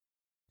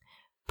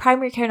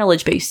Primary Care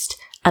Knowledge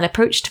Boost, an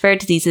approach to rare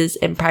diseases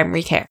in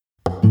primary care.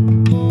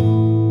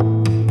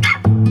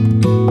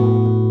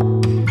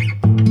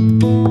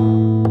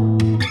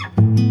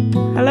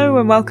 Hello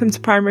and welcome to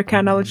Primary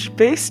Care Knowledge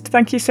Boost.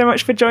 Thank you so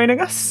much for joining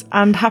us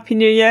and Happy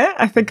New Year.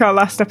 I think our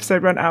last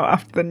episode went out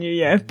after the New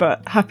Year,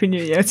 but Happy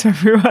New Year to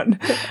everyone.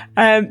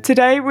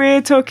 Today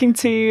we're talking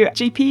to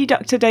GP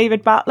Dr.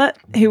 David Bartlett,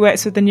 who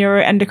works with the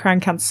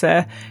Neuroendocrine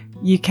Cancer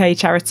UK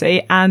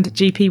charity, and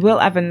GP Will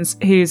Evans,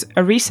 who's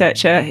a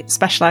researcher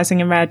specialising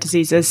in rare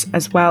diseases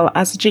as well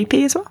as a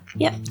GP as well.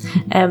 Yeah,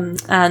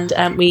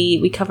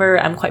 we cover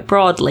quite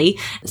broadly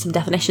some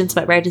definitions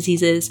about rare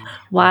diseases,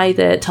 why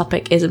the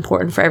topic is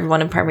important for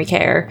everyone in primary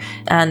care,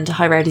 and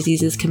how rare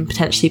diseases can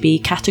potentially be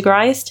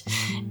categorised.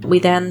 We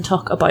then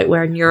talk about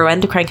where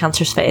neuroendocrine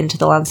cancers fit into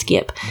the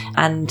landscape,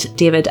 and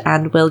David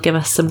and Will give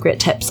us some great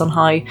tips on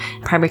how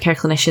primary care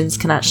clinicians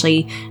can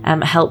actually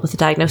help with the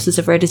diagnosis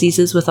of rare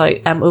diseases without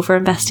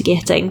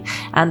over-investigating,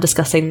 and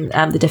discussing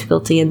the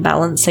difficulty in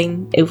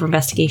balancing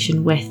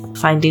over-investigation with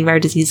finding rare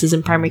diseases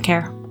in primary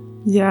care.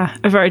 Yeah,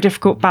 a very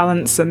difficult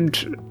balance,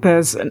 and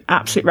there's an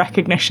absolute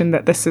recognition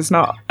that this is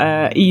not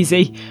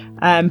easy,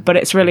 but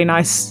it's really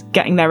nice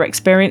getting their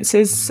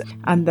experiences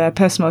and their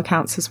personal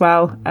accounts as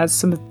well as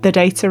some of the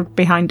data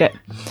behind it.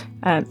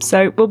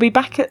 So we'll be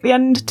back at the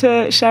end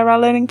to share our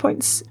learning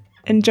points.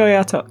 Enjoy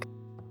our talk.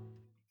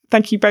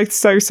 Thank you both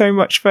so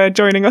much for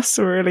joining us.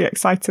 We're really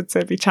excited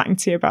to be chatting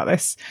to you about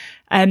this.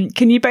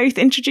 Can you both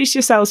introduce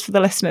yourselves for the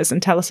listeners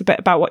and tell us a bit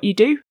about what you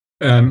do?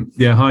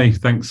 Hi.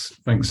 Thanks,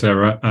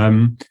 Sarah.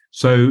 I'm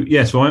a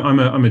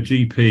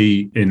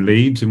GP in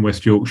Leeds in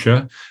West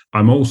Yorkshire.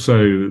 I'm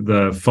also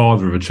the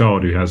father of a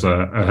child who has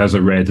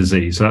a rare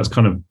disease. So that's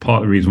kind of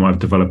part of the reason why I've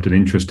developed an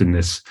interest in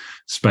this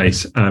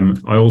space.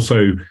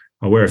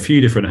 I wear a few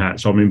different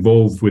hats. I'm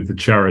involved with the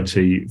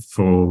charity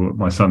for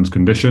my son's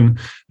condition.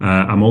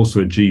 I'm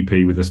also a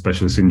GP with a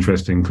specialist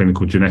interest in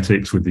clinical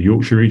genetics with the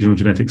Yorkshire Regional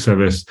Genetics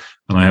Service,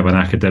 and I have an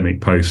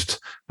academic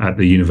post at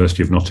the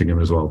University of Nottingham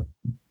as well.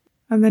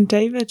 And then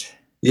David.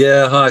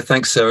 Yeah, hi,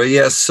 thanks, Sarah.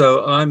 Yes,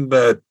 so I'm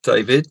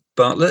David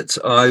Bartlett.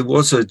 I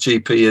was a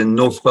GP in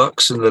North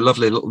Bucks in the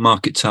lovely little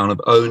market town of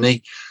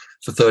Oney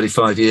for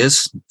 35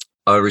 years.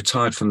 I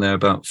retired from there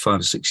about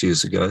 5 or 6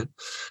 years ago.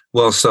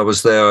 Whilst I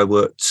was there, I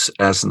worked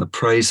as an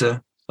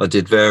appraiser. I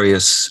did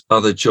various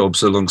other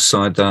jobs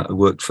alongside that. I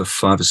worked for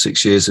 5 or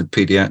 6 years in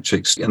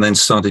paediatrics and then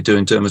started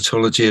doing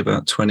dermatology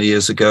about 20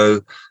 years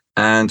ago.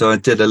 And I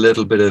did a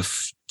little bit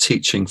of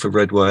teaching for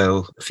Red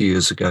Whale a few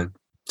years ago.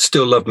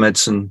 Still love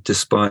medicine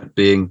despite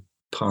being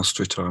past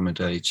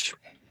retirement age.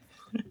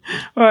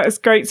 Well, it's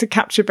great to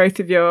capture both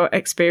of your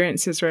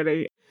experiences,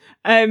 really.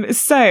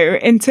 So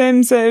in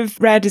terms of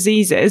rare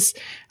diseases,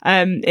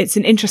 it's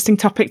an interesting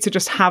topic to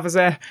just have as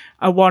a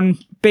one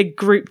big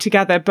group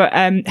together. But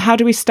how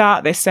do we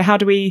start this? So how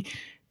do we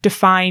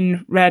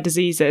define rare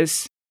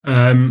diseases?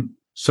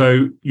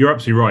 So you're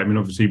absolutely right. I mean,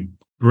 obviously,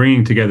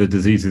 bringing together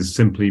diseases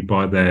simply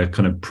by their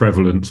kind of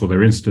prevalence or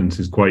their incidence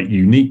is quite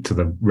unique to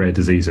the rare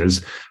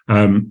diseases.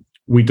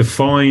 We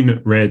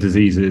define rare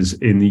diseases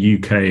in the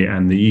UK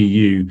and the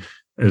EU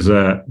as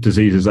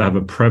diseases that have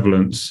a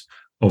prevalence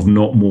of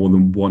not more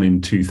than 1 in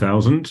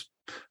 2,000.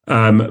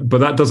 But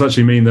that does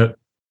actually mean that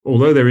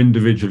although they're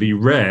individually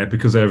rare,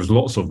 because there's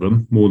lots of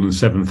them, more than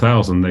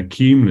 7,000, they're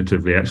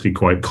cumulatively actually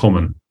quite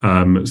common.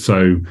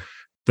 So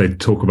they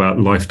talk about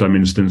lifetime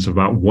incidence of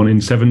about 1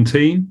 in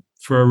 17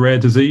 for a rare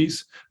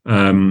disease.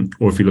 Or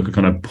if you look at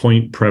kind of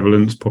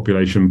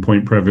population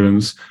point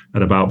prevalence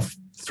at about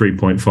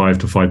 3.5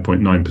 to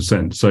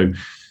 5.9%. So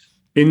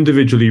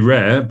individually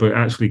rare, but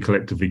actually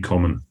collectively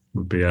common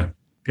would be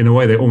in a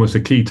way, they're almost a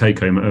key take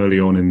home early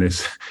on in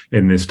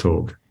this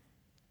talk.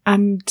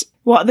 And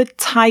what are the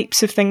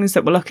types of things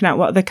that we're looking at?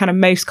 What are the kind of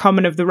most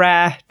common of the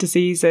rare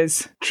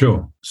diseases?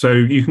 Sure. So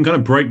you can kind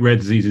of break rare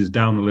diseases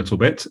down a little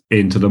bit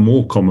into the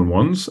more common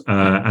ones,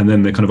 and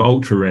then the kind of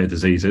ultra rare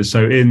diseases.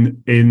 So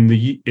in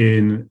the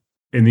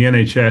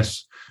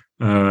NHS,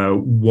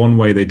 one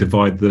way they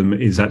divide them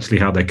is actually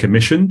how they're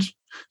commissioned.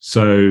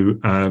 So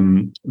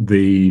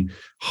the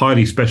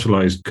highly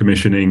specialised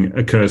commissioning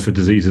occurs for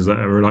diseases that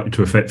are likely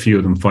to affect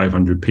fewer than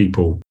 500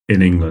 people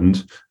in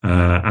England,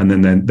 and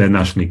then they're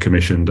nationally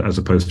commissioned as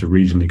opposed to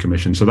regionally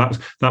commissioned. So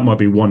that might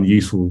be one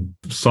useful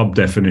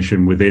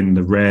sub-definition within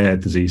the rare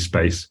disease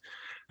space.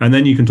 And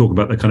then you can talk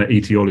about the kind of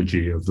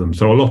etiology of them.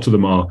 So a lot of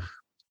them are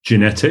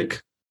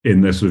genetic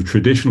in the sort of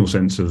traditional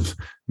sense of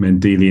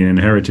Mendelian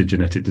inherited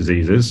genetic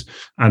diseases,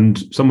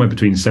 and somewhere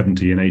between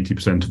 70 and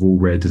 80% of all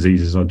rare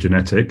diseases are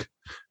genetic.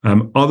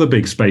 Other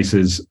big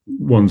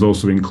ones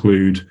also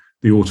include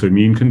the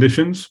autoimmune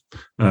conditions.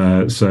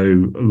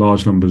 So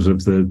large numbers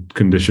of the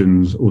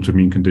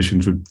autoimmune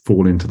conditions would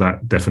fall into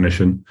that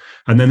definition.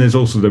 And then there's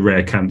also the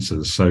rare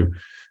cancers. So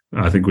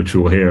I think which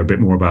we'll hear a bit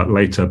more about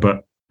later,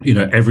 but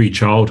every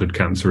childhood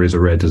cancer is a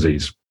rare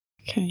disease.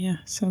 Okay, yeah.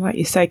 So like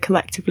you say,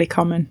 collectively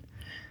common.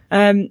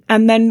 And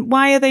then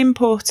why are they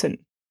important?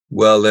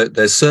 Well,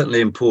 they're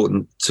certainly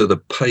important to the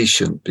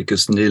patient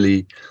because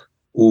nearly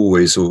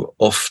always or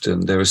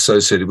often they're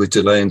associated with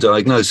delay in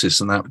diagnosis,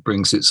 and that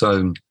brings its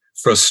own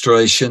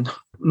frustration,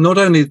 not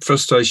only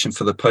frustration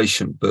for the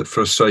patient, but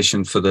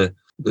frustration for the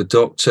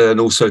doctor, and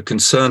also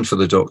concern for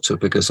the doctor,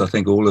 because I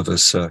think all of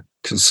us are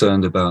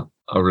concerned about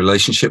our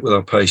relationship with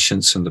our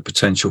patients and the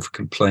potential for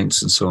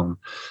complaints and so on.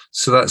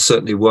 So that's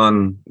certainly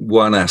one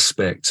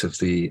aspect of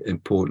the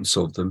importance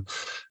of them.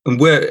 And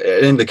where,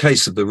 in the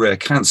case of the rare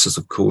cancers,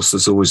 of course,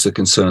 there's always the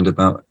concern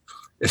about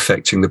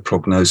affecting the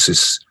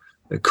prognosis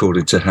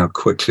according to how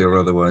quickly or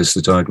otherwise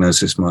the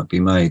diagnosis might be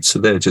made. So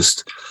they're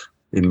just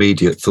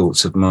immediate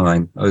thoughts of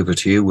mine. Over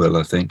to you, Will,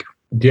 I think.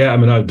 Yeah, I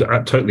mean, I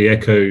totally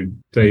echo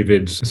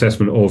David's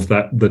assessment of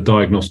that. The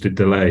diagnostic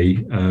delay,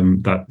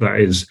 that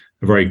is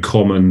a very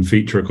common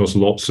feature across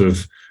lots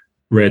of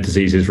rare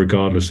diseases,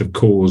 regardless of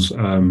cause.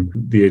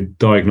 The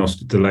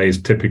diagnostic delay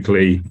is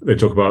typically, they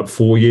talk about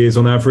 4 years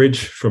on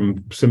average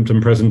from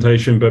symptom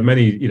presentation, but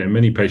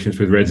many patients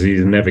with rare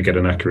diseases never get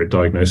an accurate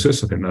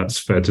diagnosis. I think that's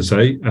fair to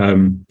say.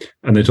 And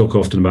they talk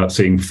often about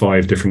seeing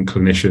 5 different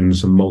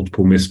clinicians and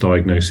multiple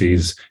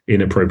misdiagnoses,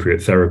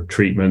 inappropriate therapy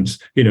treatments,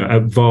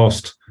 at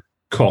vast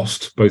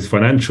cost, both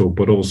financial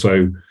but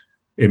also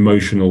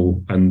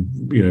emotional, and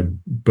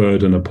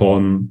burden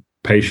upon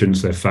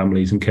patients, their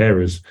families and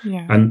carers.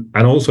 Yeah. And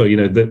also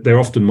they're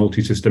often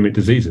multi-systemic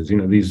diseases.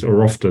 These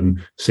are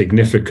often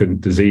significant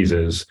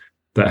diseases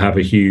that have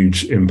a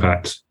huge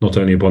impact not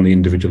only upon the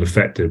individual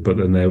affected, but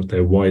then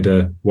their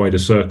wider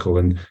circle.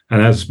 And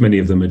as many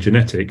of them are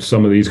genetic,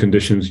 some of these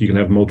conditions you can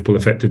have multiple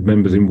affected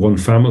members in one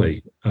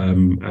family,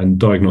 and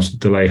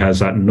diagnostic delay has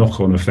that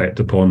knock-on effect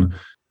upon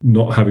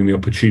not having the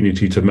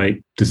opportunity to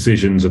make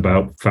decisions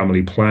about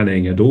family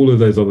planning and all of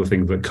those other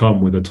things that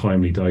come with a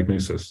timely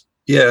diagnosis.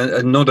 Yeah,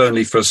 and not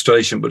only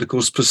frustration, but of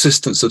course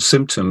persistence of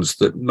symptoms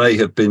that may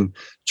have been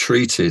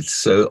treated.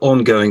 So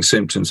ongoing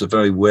symptoms are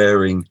very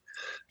wearing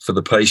for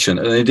the patient,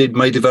 and it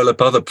may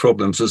develop other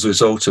problems as a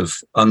result of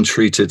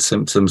untreated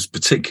symptoms,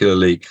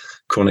 particularly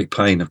chronic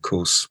pain, of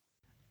course.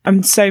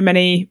 And so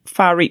many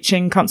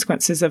far-reaching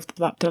consequences of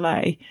that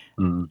delay.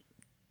 Mm.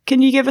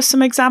 Can you give us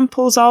some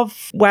examples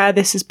of where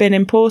this has been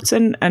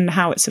important and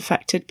how it's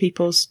affected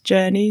people's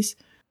journeys?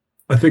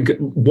 I think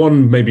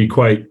one maybe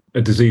quite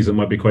a disease that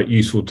might be quite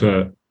useful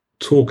to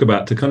talk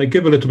about to kind of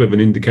give a little bit of an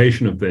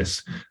indication of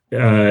this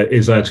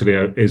is actually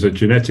a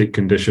genetic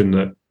condition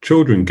that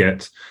children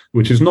get,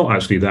 which is not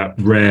actually that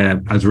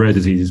rare as rare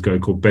diseases go,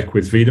 called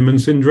Beckwith-Wiedemann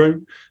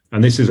syndrome.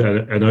 And this is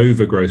an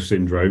overgrowth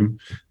syndrome,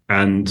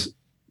 and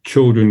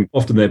children,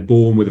 often they're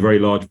born with a very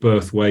large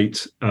birth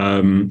weight,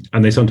 and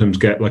they sometimes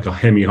get like a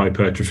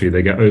hemihypertrophy.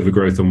 They get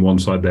overgrowth on one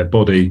side of their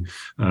body,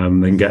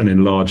 then get an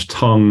enlarged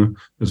tongue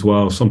as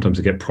well. Sometimes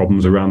they get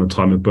problems around the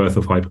time of birth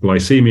of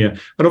hyperglycemia.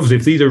 And obviously,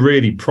 if these are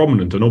really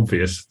prominent and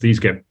obvious, these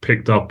get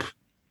picked up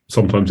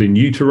sometimes in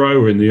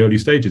utero or in the early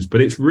stages,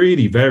 but it's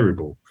really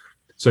variable.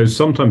 So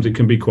sometimes it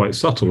can be quite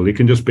subtle. It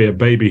can just be a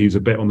baby who's a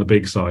bit on the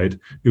big side,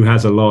 who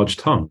has a large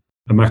tongue,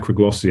 a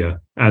macroglossia.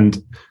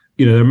 And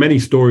there are many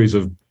stories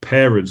of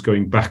parents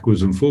going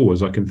backwards and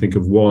forwards. I can think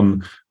of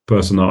one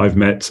person that I've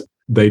met.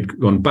 They'd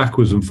gone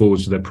backwards and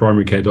forwards to their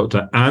primary care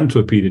doctor and to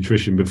a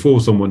pediatrician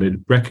before someone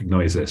had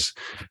recognized this.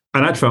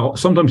 And actually,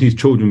 sometimes these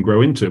children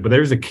grow into it, but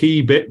there is a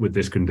key bit with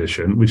this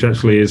condition, which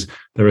actually is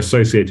they're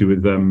associated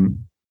with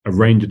a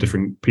range of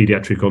different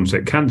pediatric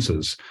onset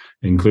cancers,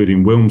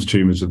 including Wilms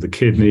tumors of the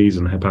kidneys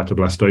and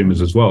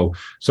hepatoblastomas as well.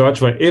 So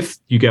actually, if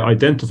you get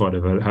identified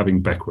as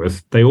having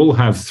Beckwith, they all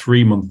have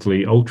 3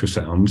 monthly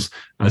ultrasounds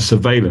as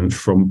surveillance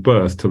from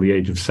birth till the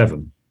age of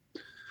 7.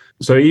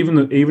 So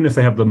even if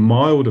they have the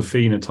milder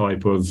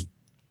phenotype of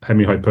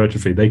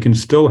hemihypertrophy, they can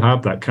still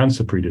have that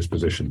cancer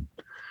predisposition.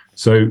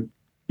 So,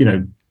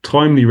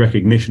 timely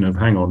recognition of,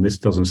 hang on, this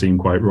doesn't seem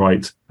quite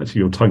right. Actually,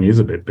 your tongue is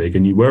a bit big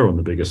and you were on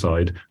the bigger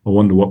side. I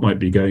wonder what might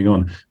be going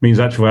on. Means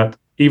actually that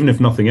even if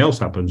nothing else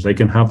happens, they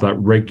can have that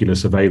regular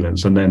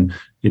surveillance and then,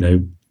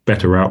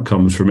 better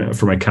outcomes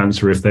from a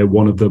cancer if they're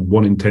one of the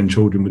 1 in 10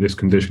 children with this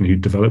condition who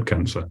develop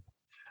cancer.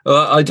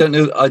 I don't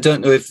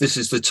know if this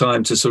is the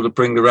time to sort of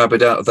bring the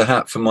rabbit out of the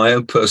hat from my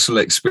own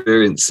personal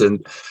experience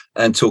and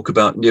talk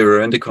about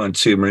neuroendocrine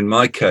tumor in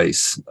my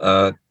case.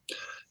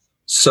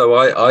 So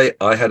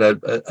I had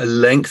a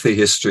lengthy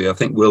history. I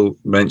think Will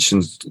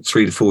mentioned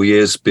 3 to 4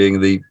 years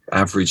being the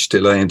average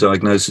delay in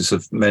diagnosis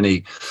of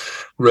many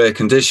rare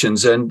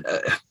conditions. And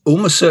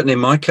almost certainly in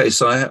my case,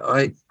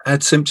 I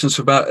had symptoms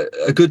for about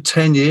a good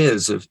 10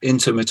 years of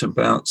intermittent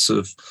bouts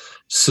of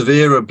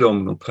severe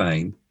abdominal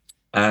pain.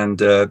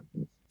 And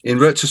in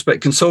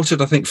retrospect,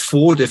 consulted, I think,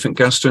 4 different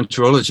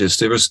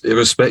gastroenterologists,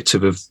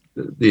 irrespective of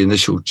the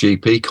initial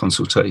GP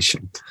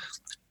consultation,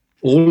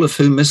 all of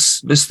whom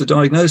missed the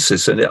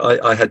diagnosis. And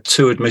I had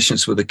 2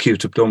 admissions with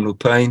acute abdominal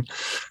pain,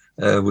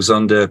 was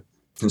under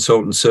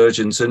consultant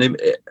surgeons, and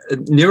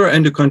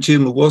neuroendocrine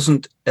tumor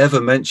wasn't ever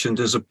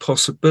mentioned as a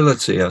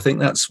possibility. I think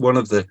that's one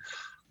of the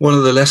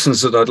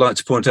lessons that I'd like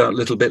to point out a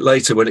little bit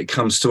later when it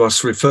comes to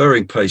us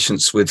referring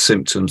patients with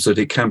symptoms, that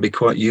it can be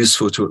quite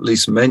useful to at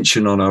least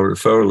mention on our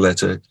referral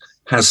letter,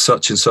 has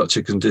such and such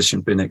a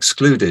condition been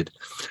excluded?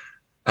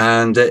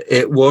 And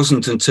it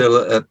wasn't until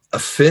a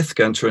 5th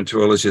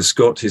gastroenterologist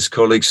got his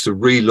colleagues to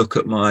re-look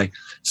at my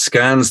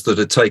scans that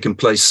had taken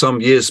place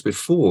some years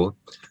before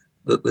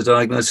that the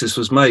diagnosis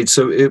was made.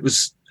 So it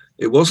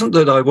wasn't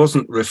that I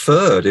wasn't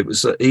referred. It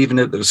was that even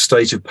at the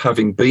stage of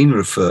having been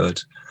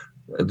referred,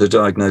 the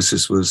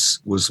diagnosis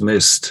was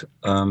missed.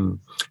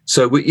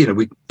 So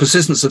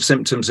persistence of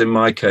symptoms in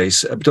my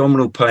case,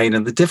 abdominal pain,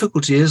 and the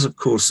difficulty is, of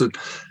course, that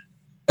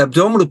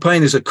abdominal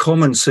pain is a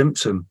common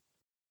symptom.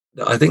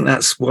 I think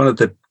that's one of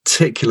the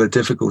particular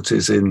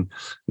difficulties in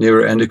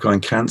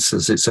neuroendocrine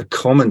cancers. It's a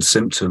common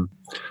symptom,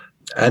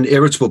 and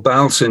irritable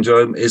bowel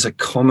syndrome is a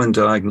common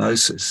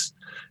diagnosis.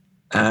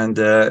 And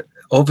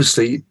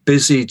obviously,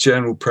 busy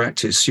general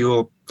practice,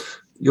 you're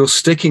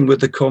sticking with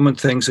the common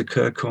things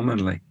occur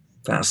commonly.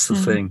 That's the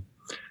thing.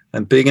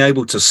 And being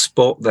able to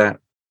spot that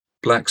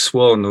black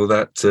swan or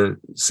that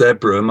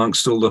zebra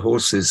amongst all the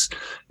horses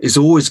is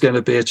always going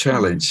to be a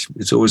challenge.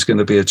 It's always going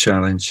to be a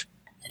challenge.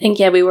 I think,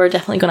 we were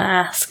definitely going to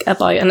ask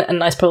about, and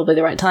now's probably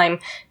the right time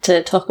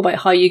to talk about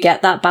how you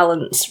get that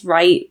balance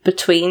right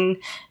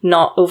between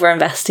not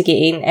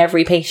over-investigating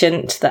every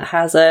patient that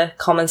has a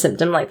common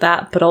symptom like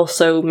that, but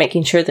also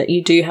making sure that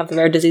you do have the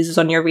rare diseases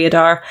on your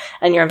radar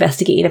and you're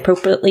investigating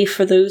appropriately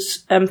for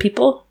those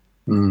people.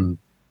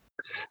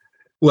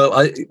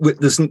 Well,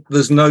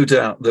 there's no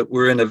doubt that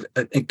we're in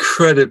an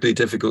incredibly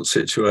difficult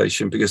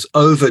situation because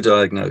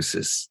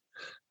overdiagnosis,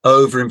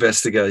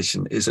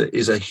 over-investigation is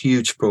a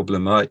huge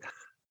problem.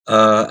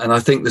 And I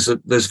think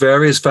there's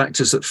various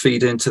factors that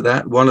feed into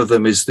that. One of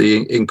them is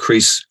the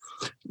increased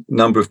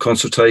number of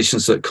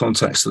consultations,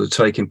 contacts that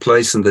are taking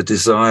place, and the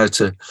desire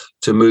to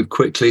move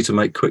quickly, to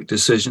make quick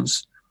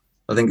decisions.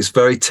 I think it's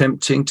very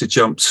tempting to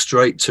jump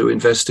straight to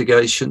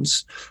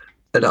investigations.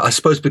 And I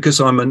suppose because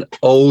I'm an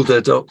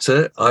older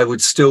doctor, I would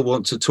still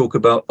want to talk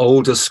about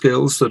older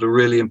skills that are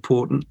really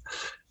important.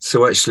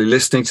 So actually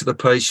listening to the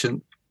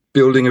patient,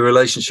 building a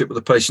relationship with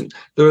the patient.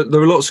 There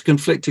are lots of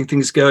conflicting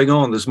things going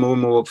on. There's more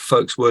and more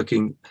folks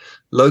working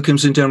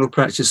locums in general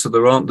practice, so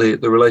there aren't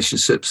the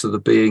relationships that are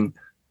being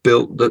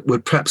built that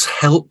would perhaps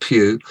help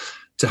you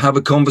to have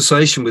a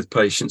conversation with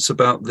patients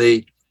about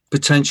the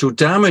potential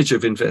damage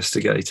of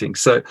investigating.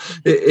 So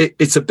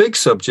it's a big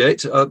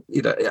subject.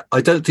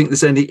 I don't think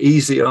there's any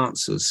easy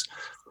answers.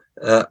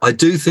 I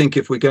do think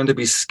if we're going to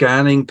be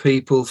scanning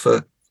people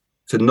for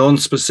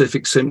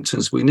non-specific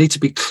symptoms, we need to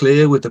be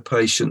clear with the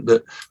patient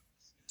that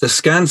the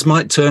scans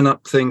might turn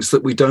up things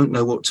that we don't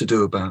know what to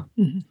do about.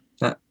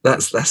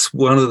 That's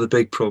one of the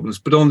big problems.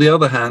 But on the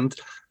other hand,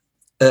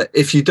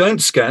 if you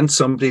don't scan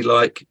somebody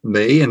like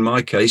me, in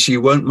my case, you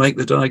won't make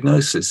the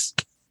diagnosis.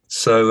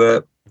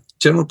 So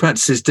general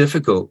practice is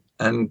difficult,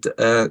 and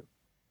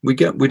we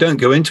don't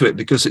go into it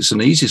because it's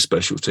an easy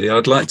specialty.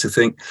 I'd like to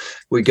think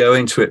we go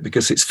into it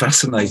because it's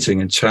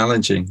fascinating and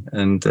challenging,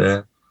 and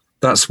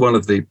that's one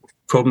of the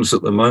problems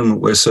at the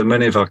moment, where so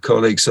many of our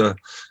colleagues are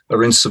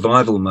in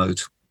survival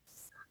mode.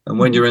 And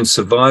when you're in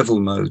survival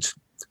mode,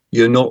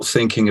 you're not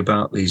thinking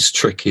about these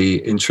tricky,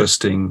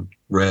 interesting,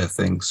 rare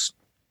things.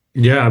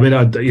 Yeah, I mean,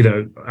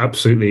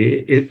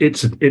 absolutely,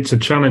 it's a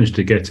challenge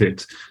to get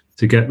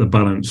the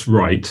balance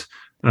right.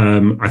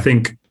 I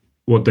think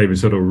what David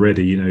said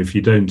already, if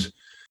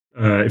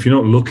you're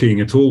not looking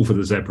at all for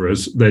the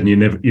zebras, then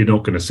you're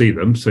not going to see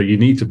them. So you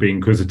need to be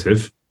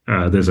inquisitive.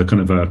 There's a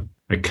kind of a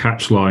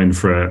catch line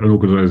for an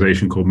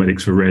organisation called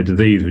Medics for Rare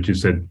Disease, which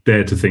has said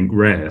dare to think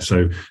rare.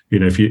 So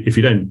if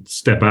you don't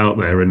step out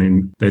there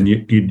then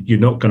you're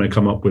not going to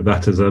come up with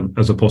that as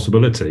a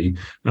possibility.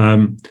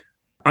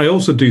 I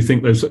also do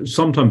think there's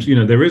sometimes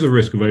there is a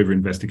risk of over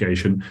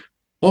investigation.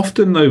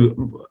 Often,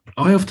 though,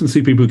 I often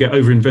see people get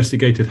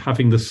over-investigated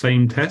having the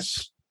same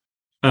tests.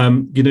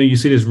 You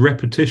see this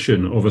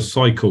repetition of a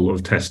cycle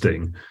of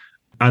testing.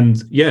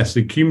 And yes,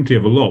 the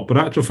cumulative of a lot, but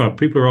actual fact,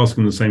 people are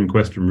asking the same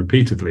question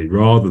repeatedly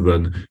rather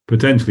than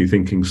potentially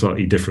thinking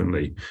slightly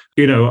differently.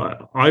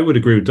 I would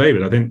agree with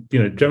David. I think,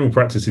 general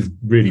practice is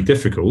really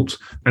difficult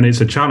and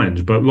it's a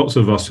challenge, but lots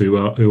of us who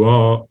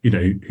go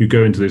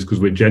into this because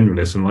we're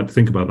generalists and like to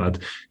think about that,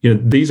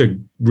 these are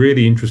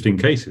really interesting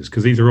cases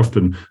because these are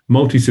often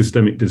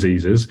multi-systemic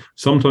diseases,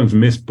 sometimes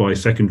missed by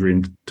secondary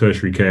and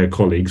tertiary care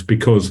colleagues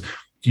because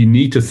you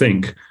need to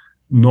think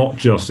not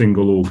just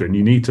single organ.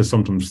 You need to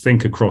sometimes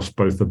think across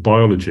both the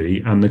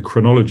biology and the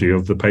chronology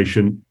of the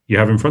patient you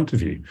have in front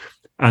of you.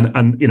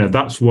 And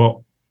that's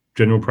what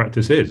general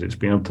practice is. It's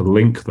being able to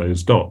link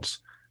those dots.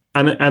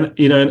 And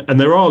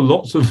there are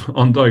lots of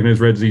undiagnosed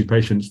rare disease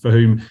patients for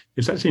whom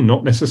it's actually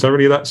not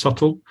necessarily that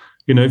subtle.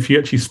 If you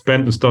actually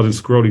spent and started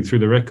scrolling through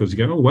the records, you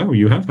go, oh, wow,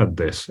 you have had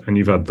this and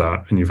you've had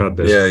that and you've had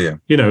this. Yeah.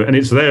 And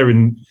it's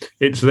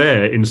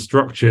there in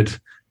structured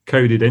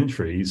coded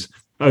entries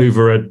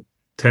over a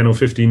 10 or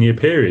 15 year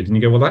period, and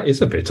you go, well, that is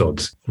a bit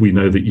odd. We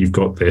know that you've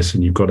got this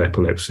and you've got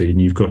epilepsy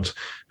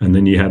and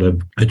then you had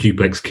a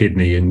duplex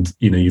kidney and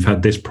you've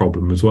had this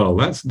problem as well.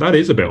 That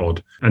is a bit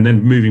odd. And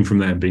then moving from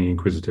there and being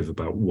inquisitive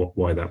about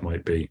why that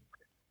might be.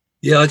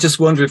 Yeah, I just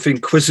wonder if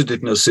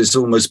inquisitiveness is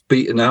almost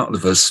beaten out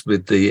of us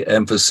with the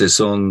emphasis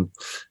on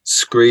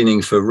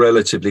screening for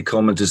relatively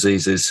common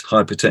diseases,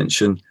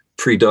 hypertension,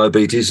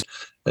 prediabetes,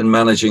 and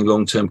managing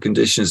long-term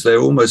conditions.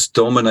 They're almost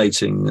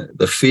dominating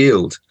the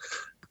field.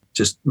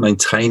 just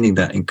maintaining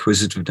that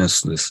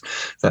inquisitiveness,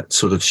 that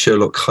sort of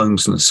Sherlock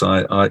Holmesness.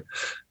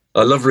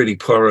 I love reading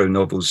Poirot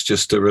novels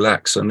just to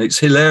relax, and it's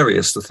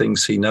hilarious the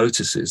things he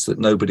notices that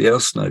nobody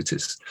else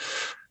noticed.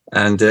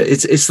 And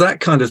it's that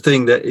kind of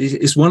thing that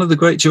is one of the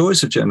great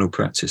joys of general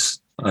practice,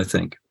 I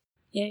think.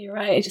 Yeah, you're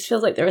right. It just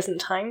feels like there isn't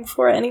time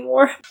for it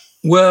anymore.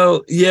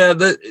 Well, yeah,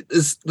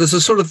 there's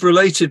a sort of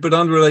related but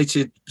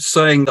unrelated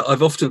saying that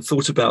I've often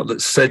thought about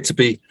that's said to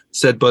be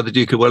said by the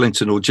Duke of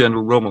Wellington or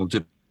General Rommel,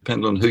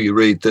 depending on who you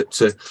read,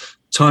 that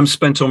time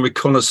spent on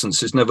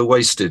reconnaissance is never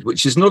wasted,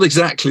 which is not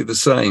exactly the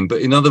same.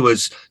 But in other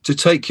words, to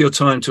take your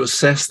time to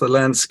assess the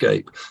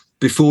landscape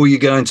before you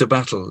go into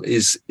battle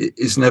is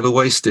never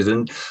wasted.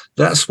 And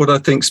that's what I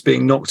think is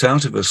being knocked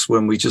out of us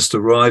when we just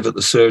arrive at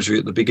the surgery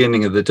at the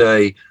beginning of the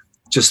day,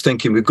 just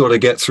thinking we've got to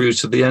get through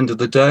to the end of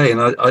the day.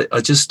 And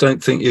I just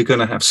don't think you're going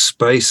to have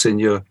space in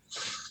your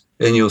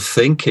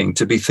thinking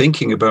to be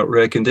thinking about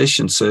rare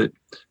conditions. So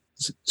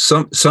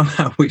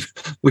somehow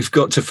we've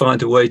got to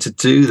find a way to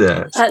do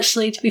that.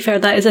 Actually, to be fair,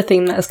 that is a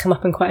theme that has come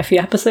up in quite a few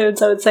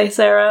episodes, I would say,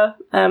 Sarah.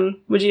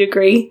 Would you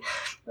agree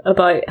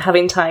about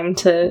having time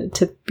to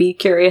be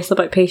curious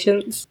about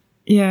patients?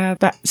 Yeah,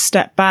 that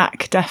step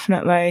back,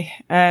 definitely.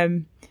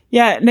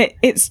 Yeah, and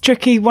it's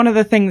tricky. One of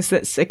the things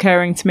that's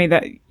occurring to me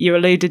that you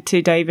alluded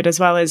to, David, as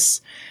well,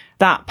 is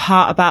that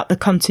part about the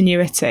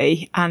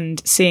continuity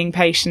and seeing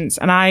patients.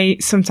 And I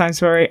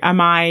sometimes worry, am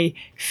I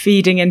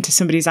feeding into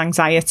somebody's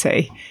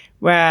anxiety?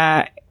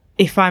 Where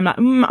if I'm like,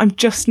 I'm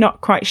just not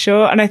quite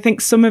sure. And I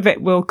think some of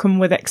it will come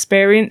with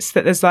experience,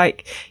 that there's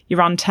like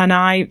your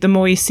antennae, the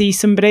more you see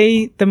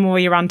somebody, the more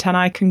your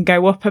antennae can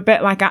go up a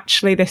bit, like,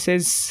 actually, this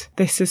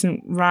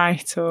isn't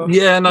right. Or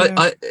yeah, and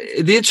I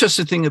the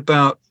interesting thing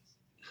about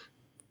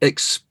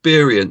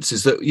experience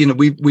is that,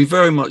 we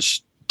very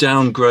much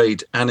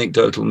downgrade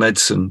anecdotal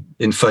medicine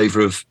in favor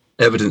of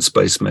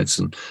evidence-based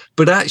medicine,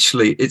 but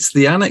actually it's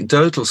the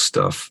anecdotal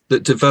stuff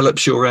that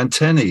develops your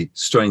antennae,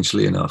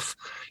 strangely enough.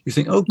 You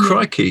think, oh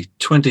crikey,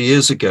 20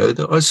 years ago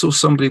that I saw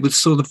somebody with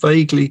sort of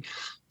vaguely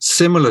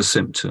similar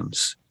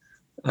symptoms.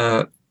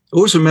 I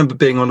always remember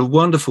being on a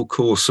wonderful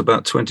course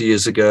about 20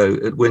 years ago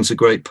at Windsor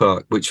Great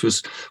Park, which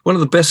was one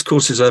of the best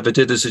courses I ever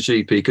did as a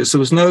GP, because there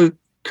was no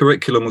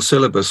curriculum or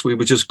syllabus. We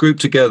were just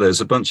grouped together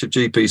as a bunch of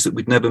GPs that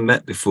we'd never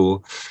met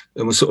before,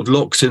 and were sort of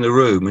locked in a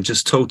room and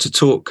just told to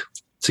talk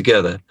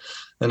together.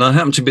 And I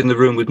happened to be in the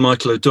room with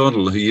Michael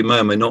O'Donnell, who you may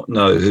or may not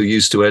know, who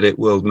used to edit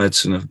World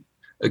Medicine,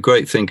 a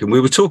great thinker. And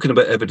we were talking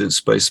about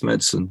evidence-based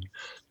medicine.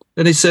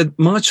 And he said,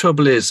 my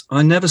trouble is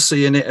I never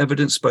see any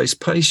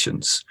evidence-based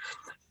patients.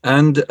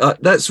 And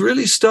that's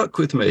really stuck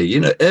with me.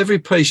 Every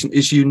patient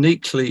is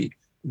uniquely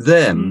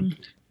them.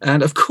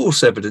 And of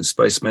course,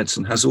 evidence-based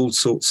medicine has all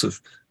sorts of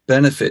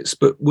benefits,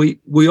 but we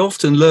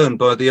often learn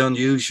by the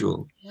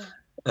unusual.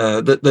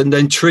 That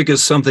then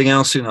triggers something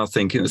else in our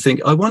thinking. And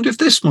think, I wonder if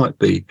this might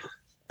be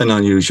an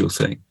unusual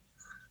thing.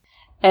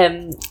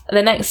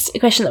 The next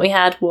question that we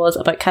had was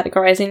about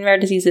categorizing rare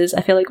diseases.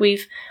 I feel like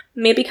we've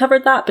maybe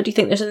covered that, but do you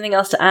think there's anything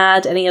else to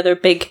add? Any other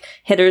big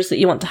hitters that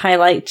you want to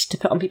highlight to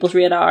put on people's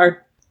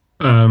radar?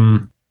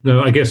 No,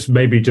 I guess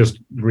maybe just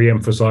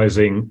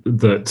re-emphasizing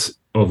that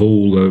of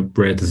all the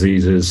rare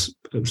diseases,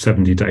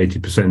 70 to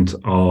 80%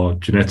 are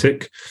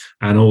genetic,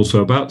 and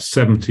also about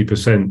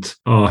 70%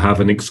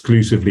 have an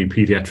exclusively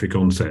pediatric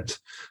onset.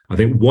 I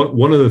think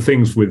one of the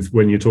things with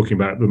when you're talking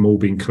about them all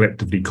being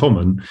collectively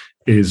common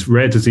is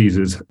rare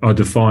diseases are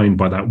defined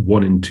by that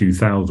 1 in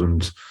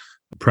 2,000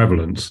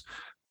 prevalence.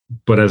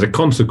 But as a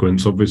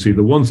consequence, obviously,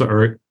 the ones that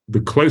are the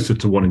closer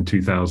to 1 in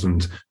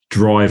 2,000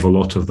 drive a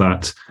lot of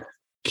that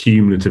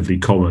cumulatively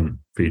common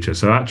feature.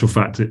 So actual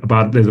fact,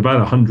 there's about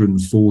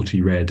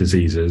 140 rare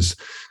diseases,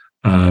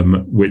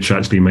 which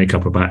actually make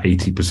up about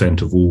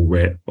 80% of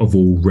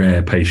all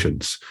rare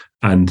patients.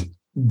 And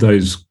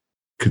those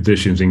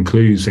conditions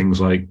include things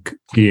like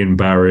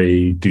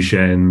Guillain-Barré,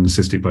 Duchenne,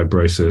 cystic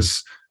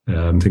fibrosis,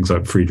 things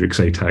like Friedreich's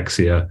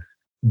ataxia.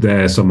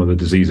 They're some of the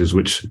diseases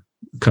which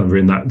kind of are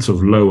in that sort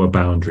of lower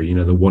boundary,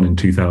 the 1 in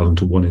 2,000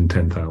 to 1 in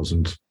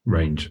 10,000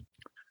 range.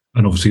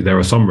 And obviously there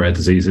are some rare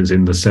diseases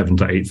in the 7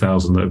 to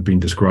 8,000 that have been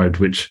described,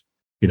 which,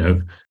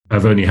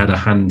 have only had a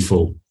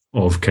handful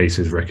of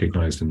cases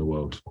recognized in the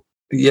world.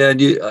 Yeah,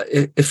 and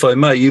if I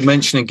may, you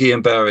mentioning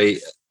Guillain-Barré,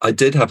 I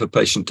did have a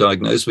patient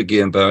diagnosed with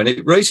Guillain-Barré, and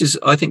it raises,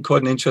 I think,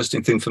 quite an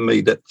interesting thing for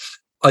me that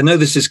I know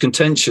this is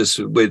contentious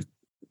with,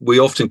 we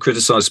often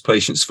criticize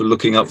patients for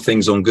looking up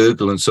things on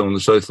Google and so on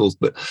and so forth,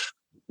 but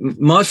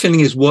my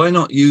feeling is why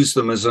not use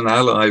them as an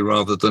ally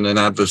rather than an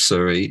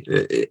adversary?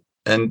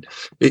 And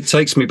it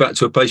takes me back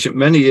to a patient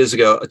many years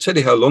ago. I'll tell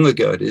you how long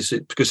ago it is,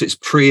 because it's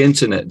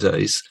pre-internet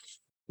days,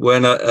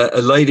 when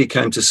a lady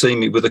came to see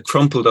me with a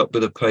crumpled up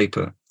bit of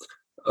paper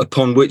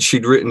upon which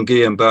she'd written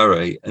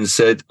Guillain-Barré and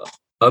said,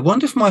 I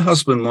wonder if my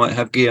husband might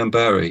have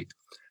Guillain-Barré.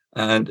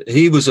 And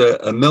he was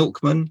a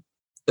milkman.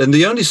 And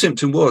the only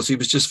symptom was he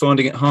was just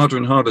finding it harder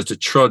and harder to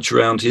trudge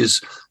around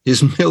his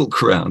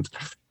milk round.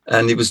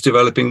 and he was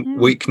developing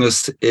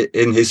weakness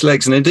in his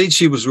legs. And indeed,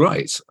 she was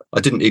right. I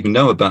didn't even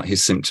know about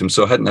his symptoms,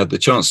 so I hadn't had the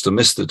chance to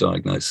miss the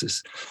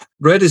diagnosis.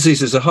 Rare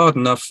diseases are hard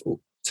enough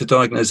to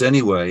diagnose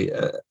anyway.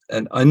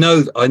 And I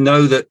know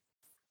that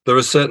there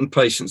are certain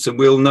patients, and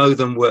we'll know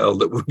them well,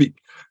 that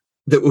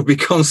will be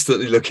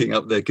constantly looking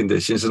up their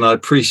conditions. And I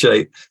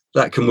appreciate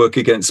that can work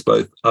against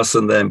both us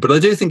and them. But I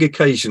do think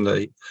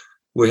occasionally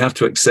we have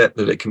to accept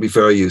that it can be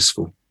very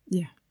useful.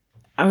 Yeah.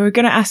 We're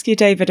going to ask you,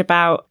 David,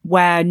 about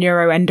where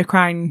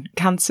neuroendocrine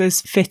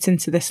cancers fit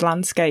into this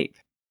landscape.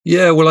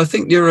 Yeah, well, I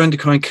think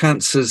neuroendocrine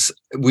cancers,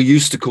 we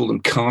used to call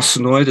them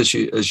carcinoid,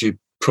 as you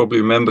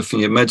probably remember from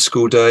your med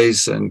school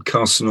days, and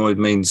carcinoid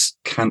means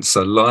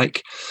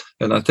cancer-like.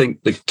 And I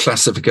think the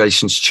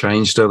classification's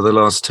changed over the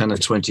last 10 or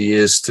 20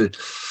 years to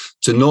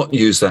not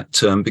use that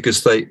term,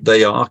 because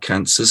they are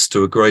cancers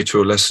to a greater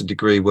or lesser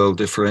degree, well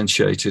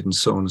differentiated, and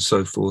so on and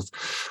so forth.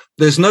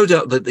 There's no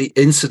doubt that the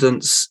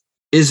incidence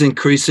is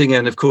increasing.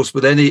 And of course,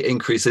 with any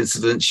increased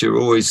incidence, you're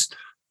always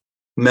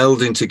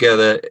melding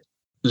together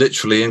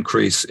literally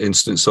increase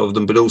incidence of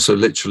them, but also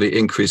literally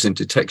increase in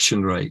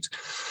detection rate.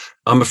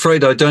 I'm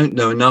afraid I don't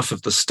know enough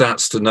of the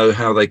stats to know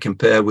how they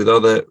compare with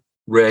other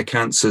rare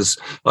cancers.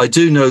 I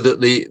do know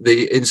that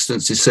the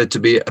incidence is said to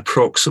be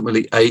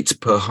approximately 8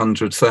 per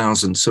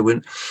 100,000.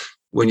 So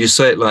when you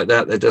say it like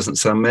that, there doesn't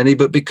sound many,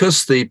 but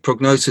because the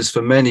prognosis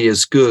for many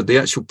is good, the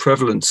actual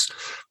prevalence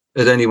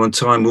at any one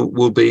time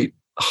will be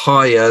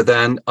higher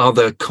than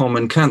other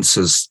common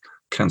cancers,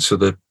 cancer of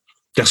the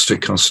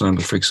gastric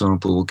carcinoma, for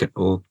example,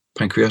 or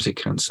pancreatic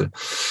cancer.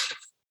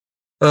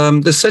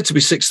 There's said to be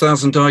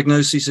 6,000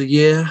 diagnoses a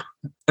year.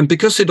 And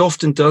because it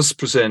often does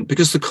present,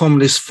 because the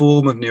commonest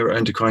form of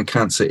neuroendocrine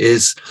cancer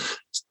is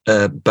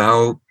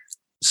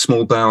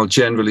small bowel,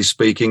 generally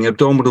speaking,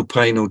 abdominal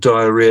pain or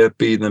diarrhea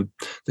be the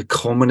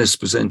commonest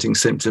presenting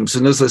symptoms.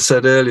 And as I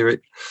said earlier,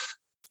 it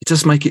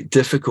does make it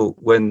difficult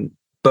when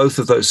both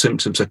of those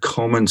symptoms are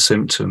common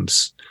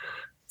symptoms,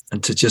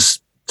 and to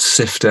just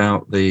sift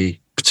out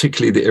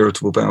particularly the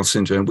irritable bowel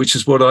syndrome, which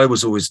is what I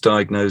was always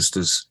diagnosed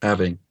as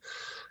having.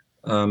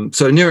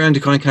 So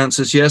neuroendocrine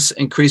cancers, yes,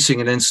 increasing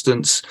in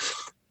incidence,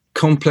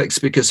 complex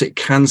because it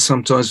can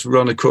sometimes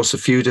run across a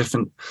few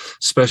different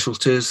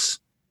specialties.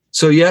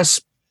 So yes,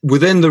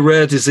 within the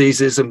rare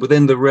diseases and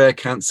within the rare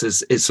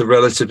cancers, it's a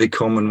relatively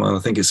common one. I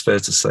think it's fair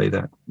to say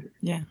that.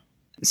 Yeah.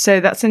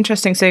 So that's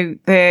interesting. So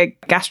the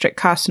gastric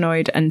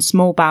carcinoid and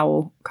small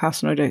bowel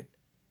carcinoid are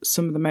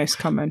some of the most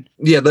common.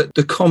 Yeah,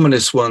 the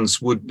commonest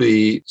ones would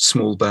be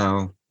small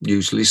bowel,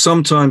 usually.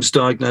 Sometimes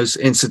diagnosed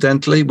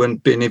incidentally when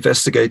being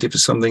investigated for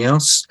something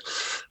else,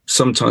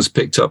 sometimes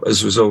picked up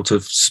as a result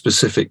of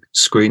specific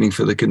screening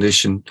for the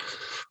condition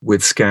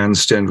with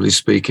scans, generally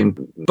speaking.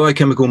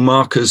 Biochemical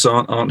markers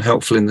aren't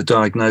helpful in the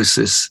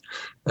diagnosis.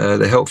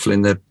 They're helpful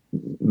in the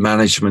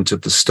management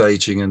of the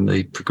staging and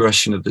the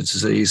progression of the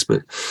disease.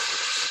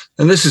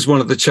 And this is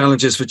one of the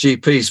challenges for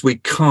GPs. We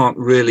can't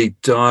really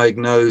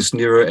diagnose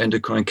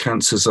neuroendocrine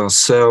cancers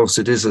ourselves.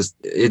 It is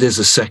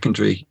a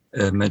secondary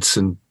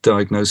medicine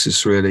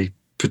diagnosis, really,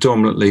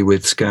 predominantly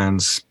with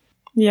scans.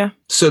 Yeah.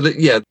 So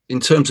in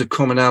terms of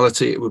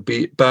commonality, it would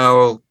be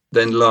bowel,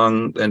 then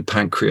lung, then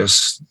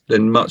pancreas.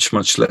 Then much,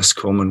 much less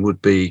common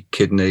would be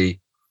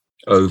kidney,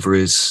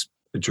 ovaries,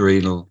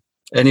 adrenal,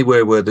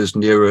 anywhere where there's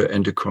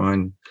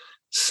neuroendocrine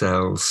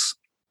cells.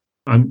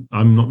 I'm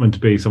not meant to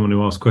be someone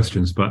who asks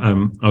questions, but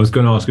I was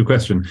going to ask a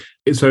question.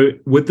 So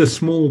with the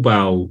small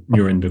bowel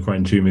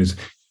neuroendocrine tumours,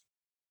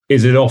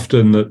 is it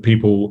often that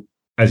people,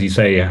 as you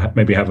say,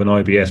 maybe have an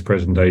IBS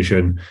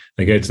presentation,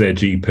 they go to their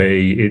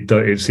GP,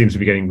 it seems to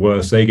be getting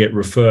worse, they get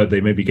referred,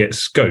 they maybe get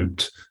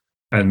scoped,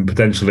 and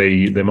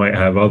potentially they might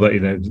have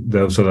other,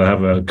 they'll sort of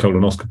have a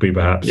colonoscopy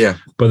perhaps. Yeah.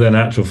 But then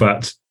actual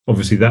fact,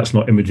 obviously that's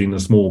not imaging the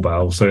small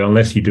bowel. So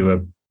unless you do a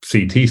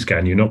CT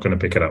scan, you're not going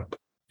to pick it up.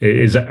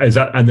 Is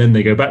that, and then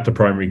they go back to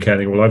primary care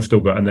and I've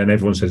still got, and then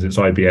everyone says it's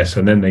IBS,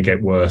 and then they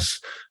get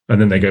worse, and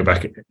then they go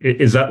back.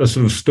 Is that the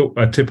sort of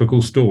a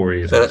typical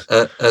story?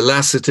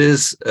 Alas, it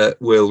is,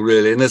 Will,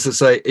 really. And as I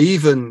say,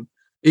 even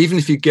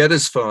if you get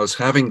as far as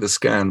having the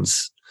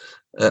scans,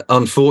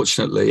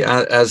 unfortunately,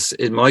 as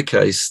in my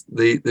case,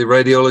 the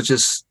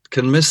radiologists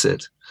can miss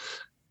it.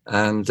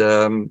 And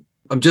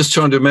I'm just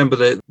trying to remember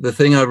the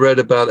thing I read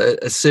about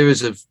a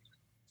series of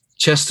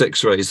chest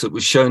x-rays that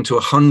was shown to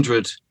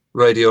 100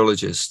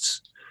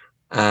 radiologists.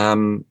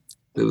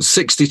 There was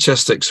 60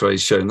 chest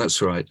x-rays shown, that's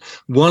right.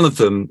 One of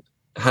them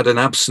had an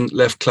absent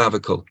left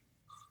clavicle,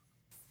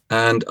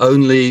 and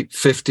only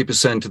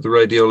 50% of the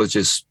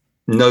radiologists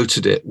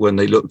noted it when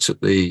they looked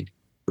at the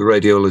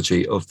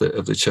radiology of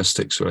the chest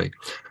x-ray.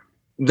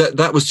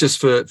 That was just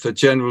for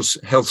general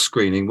health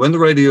screening. When the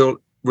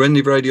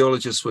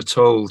radiologists were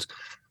told,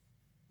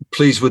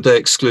 please would they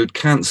exclude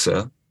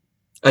cancer,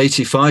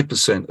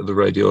 85% of the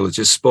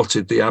radiologists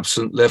spotted the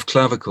absent left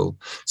clavicle.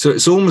 So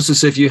it's almost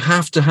as if you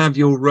have to have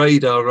your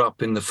radar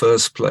up in the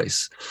first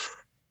place.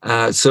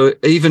 So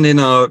even in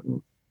our,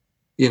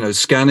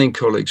 scanning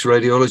colleagues,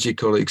 radiology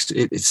colleagues,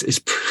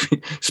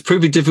 it's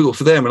pretty difficult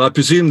for them. And I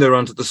presume they're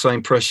under the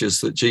same pressures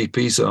that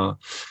GPs are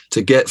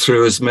to get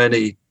through as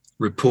many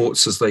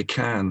reports as they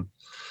can.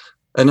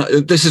 And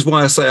this is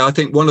why I say I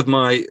think one of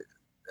my,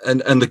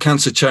 and the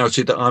cancer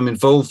charity that I'm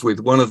involved with,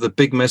 one of the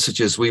big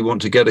messages we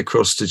want to get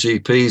across to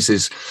GPs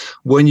is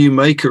when you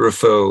make a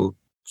referral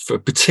for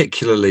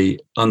particularly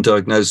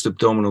undiagnosed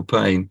abdominal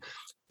pain,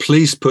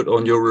 please put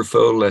on your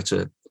referral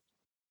letter,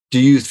 do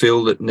you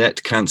feel that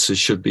NET cancer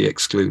should be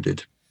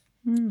excluded?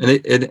 And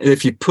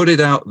if you put it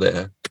out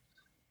there,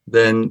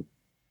 then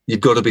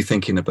you've got to be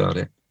thinking about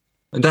it.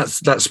 And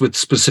that's with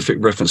specific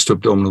reference to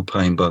abdominal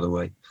pain, by the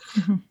way.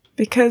 Mm-hmm.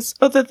 Because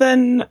other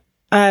than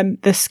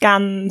the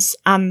scans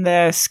and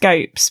the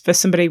scopes for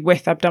somebody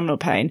with abdominal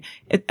pain,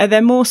 are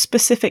there more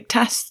specific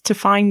tests to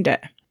find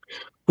it?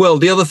 Well,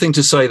 the other thing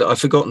to say that I've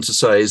forgotten to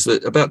say is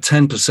that about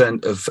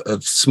 10%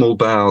 of small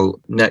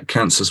bowel NET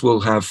cancers will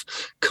have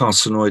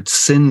carcinoid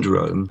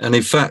syndrome. And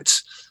in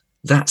fact,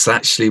 that's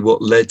actually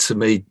what led to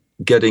me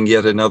getting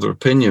yet another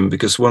opinion,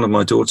 because one of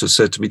my daughters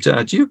said to me,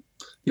 Dad,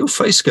 your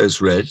face goes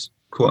red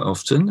quite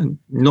often, and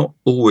not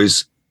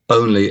always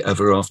only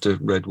ever after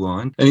red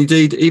wine. And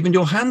indeed, even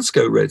your hands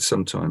go red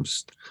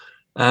sometimes.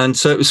 And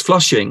so it was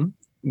flushing,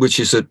 which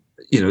is a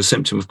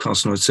symptom of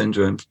carcinoid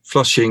syndrome,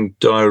 flushing,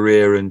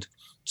 diarrhea, and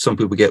some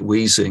people get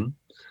wheezing.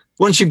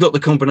 Once you've got the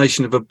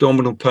combination of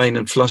abdominal pain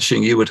and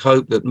flushing, you would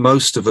hope that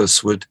most of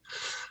us would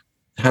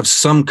have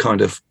some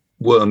kind of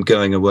worm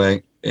going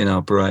away in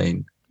our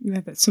brain.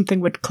 Yeah, that something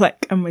would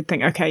click and we'd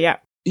think, okay, yeah.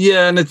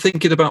 Yeah, and then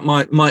thinking about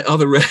my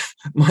other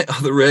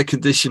rare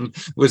condition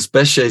was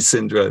Behçet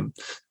syndrome.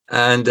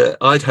 And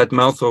I'd had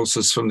mouth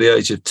ulcers from the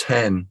age of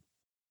 10.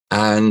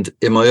 And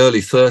in my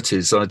early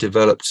 30s, I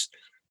developed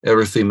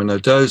erythema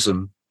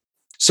nodosum.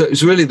 So it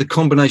was really the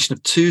combination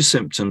of two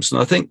symptoms.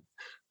 And I think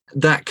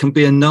that can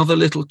be another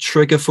little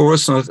trigger for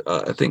us. And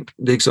I think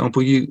the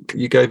example you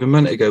gave a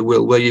minute ago,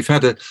 Will, where you've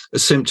had a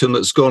symptom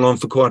that's gone on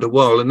for quite a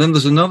while, and then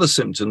there's another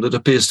symptom that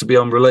appears to be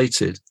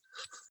unrelated.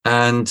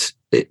 And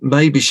it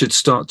maybe should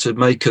start to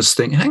make us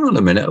think, hang on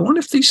a minute, I wonder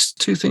if these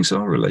two things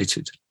are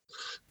related.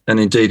 And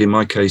indeed, in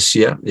my case,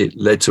 yeah, it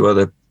led to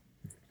other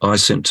eye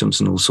symptoms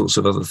and all sorts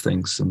of other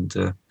things.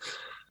 And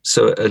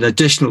so an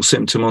additional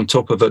symptom on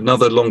top of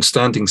another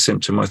long-standing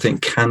symptom, I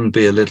think, can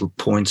be a little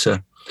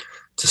pointer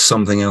to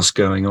something else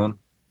going on.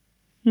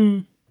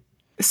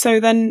 So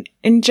then,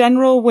 in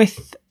general,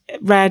 with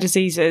rare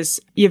diseases,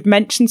 you've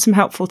mentioned some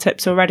helpful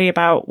tips already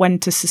about when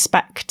to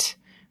suspect,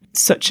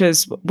 such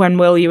as when,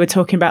 Will, you were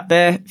talking about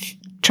the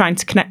trying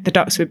to connect the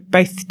dots. We're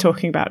both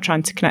talking about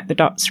trying to connect the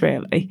dots,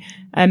 really.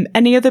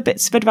 Any other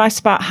bits of advice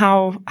about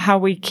how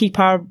we keep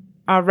our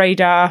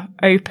radar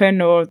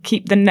open or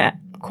keep the net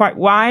quite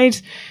wide?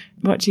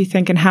 What do you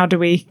think, and how do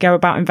we go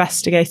about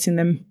investigating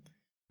them?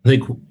 I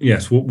think,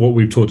 yes, what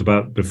we've talked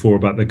about before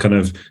about the kind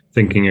of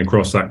thinking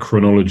across that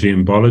chronology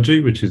and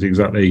biology, which is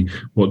exactly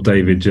what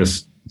David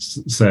just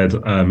said,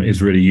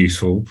 is really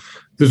useful.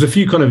 There's a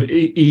few kind of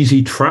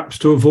easy traps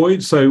to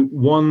avoid. So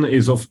one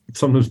is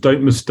sometimes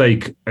don't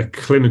mistake a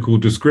clinical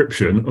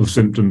description of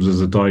symptoms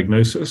as a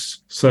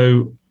diagnosis.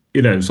 So,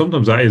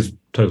 sometimes that is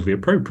totally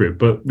appropriate.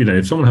 But,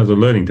 if someone has a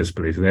learning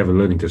disability, they have a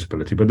learning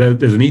disability. But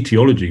there's an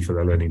etiology for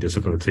their learning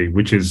disability,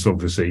 which is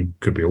obviously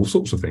could be all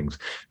sorts of things.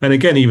 And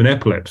again, even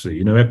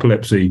epilepsy,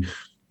 epilepsy,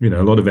 a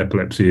lot of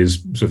epilepsy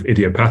is sort of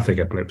idiopathic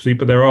epilepsy,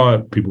 but there are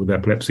people with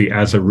epilepsy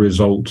as a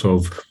result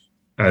of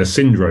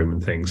syndrome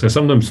and things. So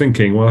sometimes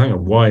thinking, well, hang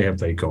on, why have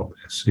they got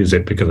this? Is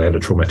it because they had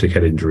a traumatic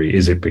head injury?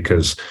 Is it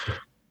because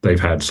they've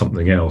had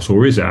something else?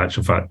 Or is it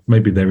actual fact,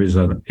 maybe there is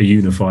a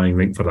unifying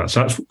link for that? So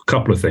that's a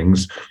couple of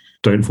things.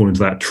 Don't fall into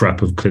that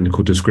trap of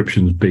clinical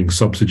descriptions being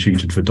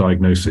substituted for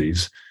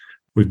diagnoses.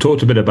 We've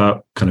talked a bit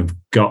about kind of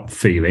gut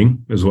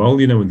feeling as well,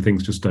 when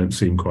things just don't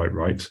seem quite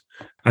right.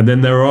 And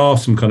then there are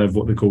some kind of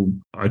what they call,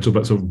 I talk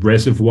about sort of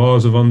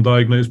reservoirs of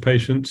undiagnosed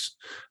patients.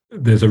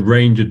 There's a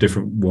range of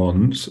different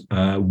ones.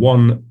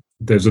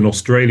 There's an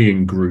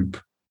Australian group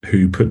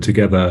who put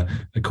together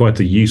quite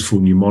a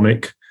useful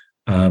mnemonic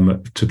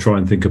to try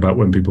and think about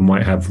when people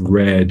might have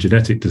rare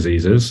genetic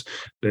diseases.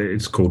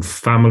 It's called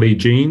family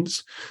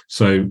genes.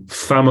 So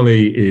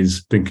family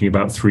is thinking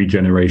about 3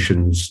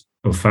 generations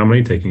of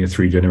family, taking a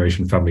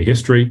 3-generation family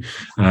history,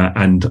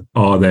 and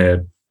are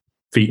there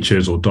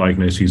features or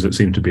diagnoses that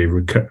seem to be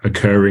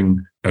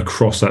occurring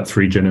across that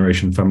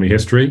 3-generation family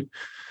history.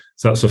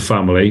 So that's a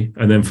family.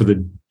 And then for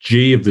the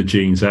G of the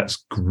genes,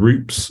 that's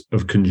groups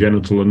of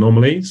congenital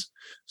anomalies.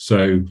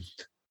 So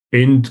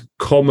in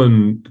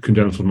common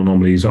congenital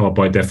anomalies are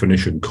by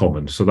definition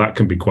common. So that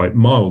can be quite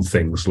mild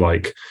things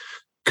like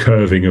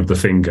curving of the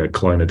finger,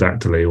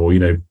 clinodactyly,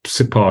 or,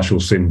 partial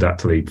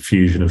syndactyly,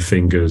 fusion of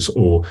fingers,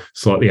 or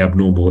slightly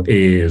abnormal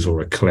ears or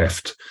a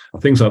cleft,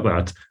 things like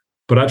that.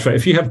 But actually,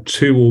 if you have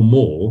 2 or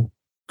more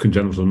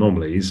congenital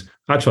anomalies,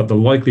 actually the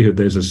likelihood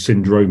there's a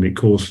syndromic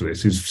cause for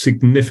this is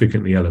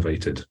significantly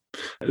elevated.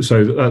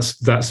 So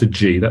that's a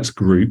G, that's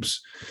groups.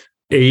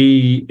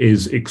 E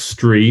is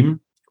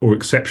extreme or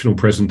exceptional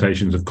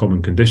presentations of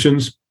common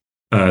conditions,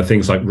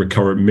 things like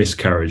recurrent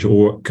miscarriage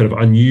or kind of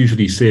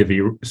unusually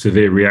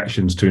severe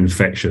reactions to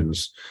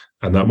infections.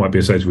 And that might be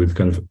associated with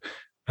kind of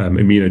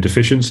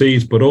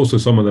immunodeficiencies, but also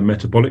some of the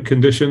metabolic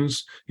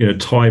conditions,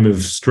 time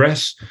of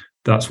stress.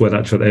 That's where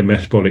their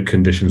metabolic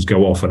conditions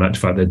go off, and in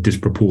fact they're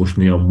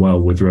disproportionately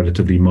unwell with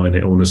relatively minor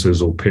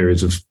illnesses or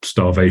periods of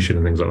starvation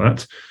and things like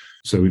that.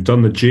 So we've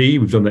done the G,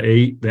 we've done the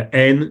E, the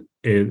N,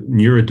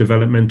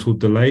 neurodevelopmental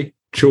delay.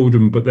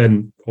 Children, but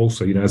then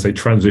also, as they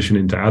transition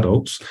into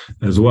adults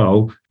as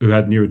well, who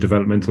had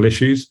neurodevelopmental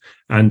issues.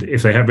 And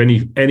if they have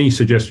any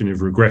suggestion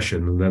of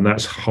regression, then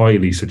that's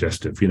highly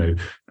suggestive,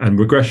 and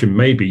regression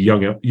may be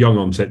young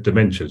onset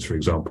dementias, for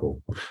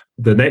example.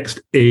 The next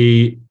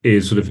E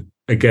is sort of,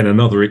 again,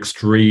 another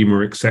extreme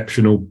or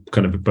exceptional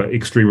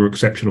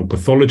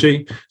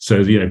pathology.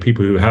 So,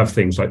 people who have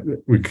things like,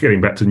 we're getting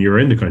back to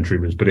neuroendocrine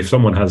tumors, but if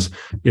someone has,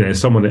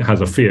 someone that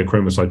has a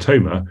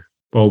pheochromocytoma,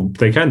 well,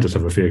 they can just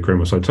have a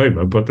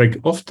pheochromocytoma, but they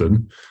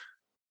often,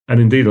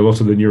 and indeed a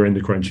lot of the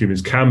neuroendocrine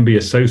tumors can be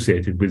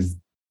associated with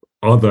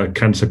other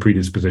cancer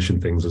predisposition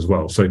things as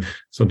well. So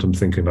sometimes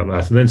thinking about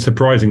that. And then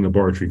surprising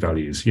laboratory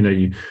values,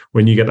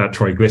 when you get that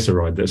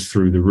triglyceride that's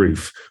through the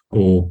roof,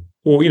 or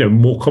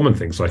more common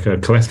things like a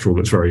cholesterol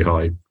that's very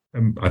high.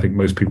 I think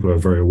most people are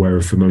very aware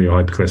of familial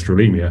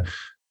hypercholesterolemia,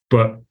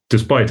 but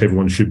despite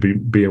everyone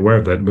should be aware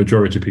of that, the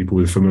majority of people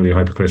with familial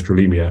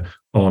hypercholesterolemia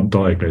aren't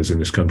diagnosed in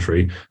this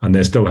country, and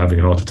they're still having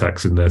heart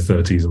attacks in their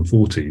 30s and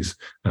 40s.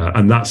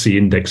 And that's the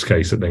index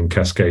case that then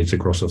cascades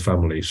across the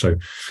family. So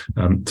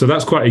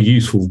that's quite a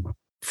useful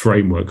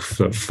framework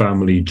for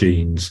family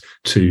genes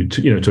to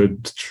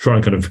try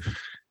and kind of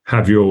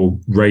have your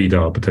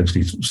radar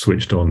potentially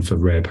switched on for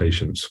rare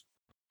patients.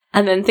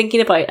 And then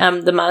thinking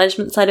about the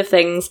management side of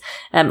things,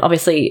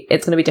 obviously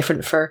it's going to be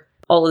different for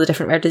all of the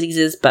different rare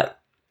diseases, but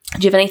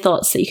do you have any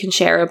thoughts that you can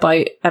share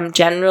about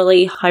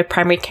generally how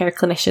primary care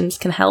clinicians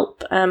can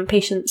help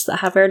patients that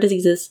have rare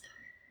diseases?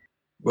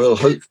 Well,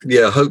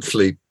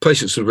 hopefully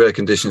patients with rare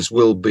conditions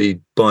will be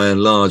by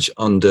and large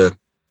under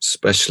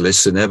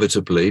specialists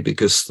inevitably,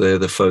 because they're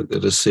the folk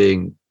that are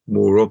seeing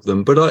more of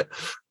them. But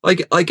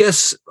I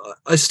guess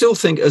I still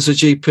think as a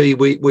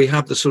GP, we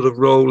have the sort of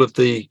role of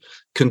the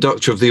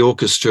conductor of the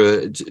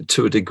orchestra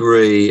to a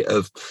degree,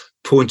 of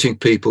pointing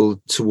people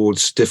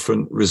towards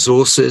different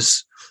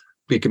resources.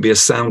 We can be a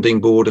sounding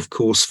board, of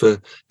course,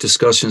 for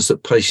discussions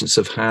that patients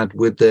have had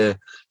with their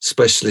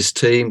specialist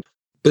team.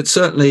 But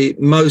certainly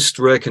most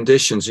rare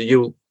conditions,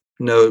 you'll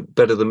know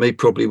better than me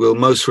probably will,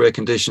 most rare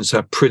conditions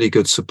have pretty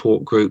good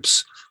support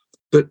groups.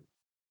 But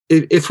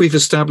if we've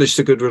established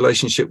a good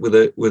relationship with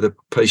a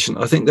patient,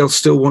 I think they'll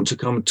still want to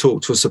come and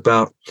talk to us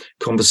about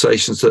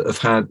conversations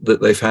that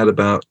they've had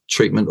about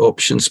treatment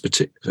options,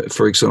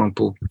 for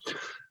example.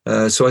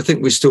 So I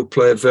think we still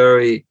play a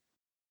very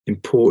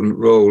important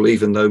role,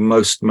 even though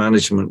most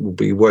management will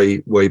be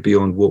way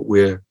beyond what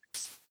we're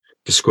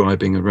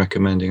prescribing and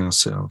recommending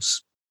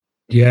ourselves.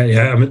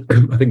 Yeah.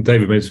 I think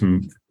David made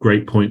some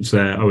great points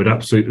there. I would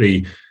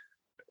absolutely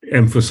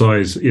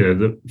emphasize,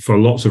 that for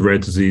lots of rare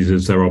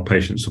diseases, there are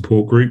patient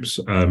support groups.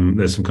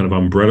 There's some kind of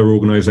umbrella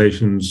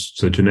organizations.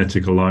 So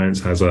Genetic Alliance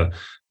has a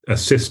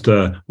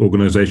sister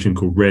organization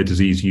called Rare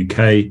Disease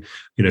UK.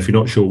 If you're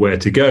not sure where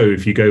to go,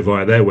 if you go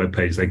via their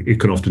webpage, it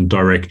can often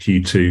direct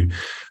you to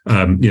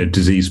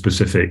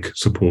disease-specific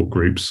support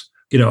groups.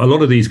 A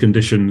lot of these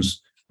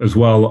conditions as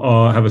well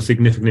have a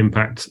significant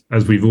impact,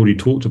 as we've already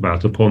talked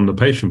about, upon the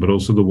patient, but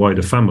also the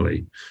wider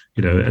family.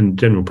 And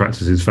general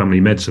practice is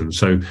family medicine,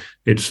 so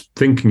it's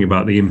thinking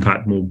about the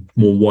impact more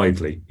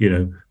widely.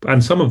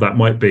 And some of that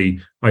might be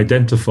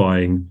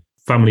identifying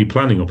family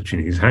planning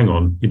opportunities. Hang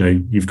on,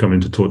 you've come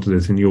in to talk to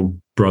this, and your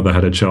brother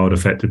had a child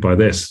affected by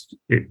this.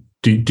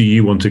 Do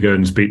you want to go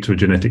and speak to a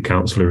genetic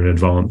counsellor in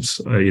advance,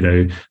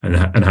 and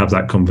have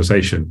that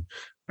conversation?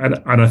 And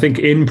I think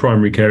in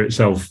primary care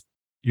itself,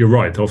 you're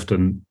right.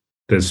 Often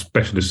there's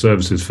specialist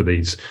services for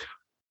these,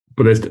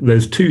 but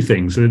there's two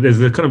things.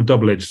 There's a kind of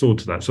double-edged sword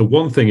to that. So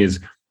one thing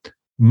is,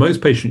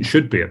 most patients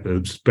should be at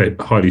the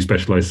highly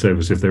specialised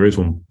service if there is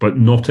one, but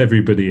not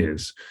everybody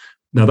is.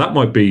 Now that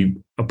might be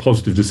a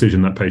positive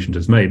decision that patient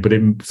has made, but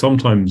it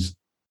sometimes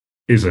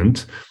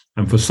isn't.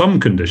 And for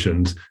some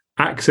conditions,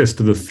 access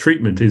to the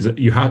treatment is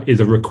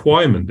a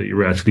requirement that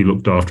you're actually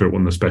looked after at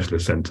one of the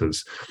specialist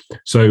centres.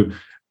 So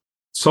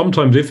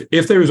sometimes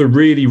if there is a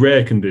really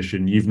rare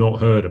condition you've not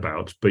heard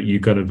about, but you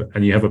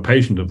have a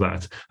patient of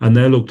that, and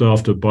they're looked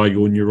after by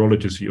your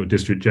neurologist at your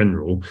district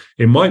general,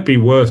 it might be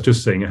worth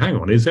just saying, hang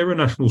on, is there a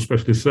national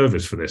specialist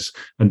service for this?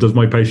 And does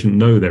my patient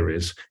know there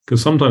is?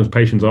 Because sometimes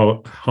patients are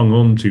hung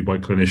on to by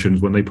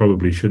clinicians when they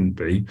probably shouldn't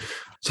be.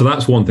 So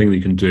that's one thing that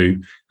you can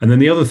do. And then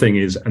the other thing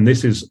is, and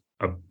this is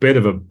a bit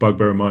of a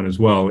bugbear of mine as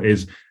well,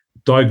 is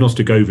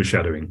diagnostic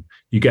overshadowing.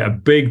 You get a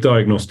big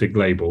diagnostic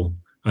label,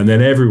 and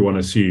then everyone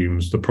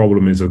assumes the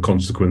problem is a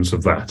consequence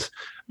of that.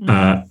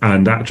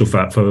 And actual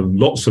fact, for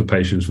lots of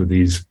patients with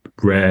these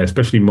rare,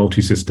 especially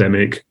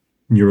multisystemic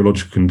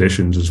neurological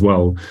conditions as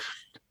well,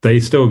 they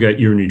still get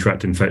urinary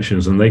tract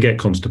infections, and they get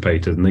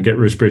constipated, and they get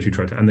respiratory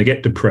tract, and they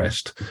get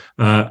depressed,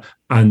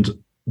 and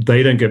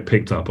they don't get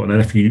picked up on.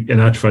 And in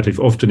actual fact,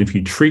 if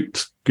you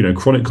treat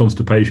chronic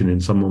constipation in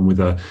someone with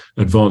a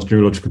advanced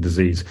neurological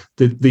disease,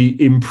 the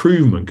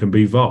improvement can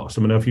be vast.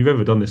 I mean, if you've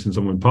ever done this in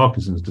someone with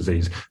Parkinson's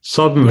disease,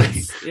 suddenly,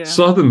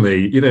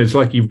 it's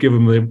like you've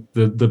given them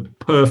the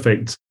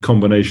perfect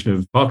combination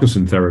of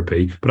Parkinson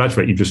therapy, but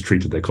actually you've just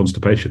treated their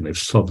constipation. They've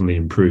suddenly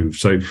improved.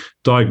 So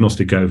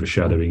diagnostic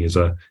overshadowing is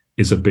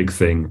a big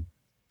thing.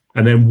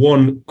 And then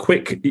one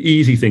quick,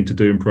 easy thing to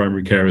do in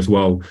primary care as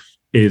well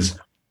is,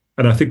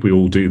 and I think we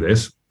all do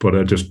this, but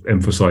I just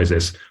emphasize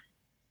this,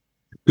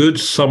 good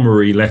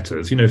summary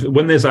letters.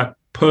 When there's that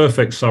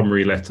perfect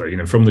summary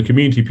letter, from the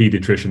community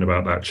pediatrician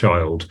about that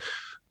child,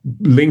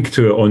 link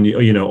to it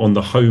on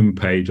the home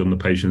page on the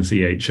patient's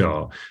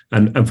EHR.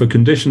 And for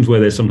conditions where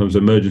there's sometimes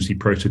emergency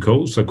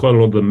protocols, so quite a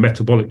lot of the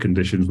metabolic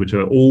conditions, which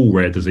are all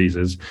rare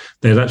diseases,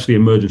 there's actually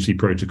emergency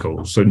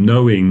protocols. So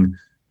knowing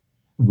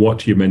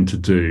what you're meant to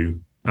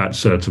do at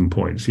certain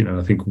points,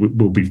 I think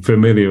we'll be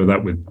familiar with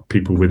that with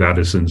people with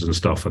Addison's and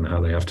stuff, and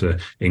how they have to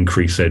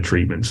increase their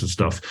treatments and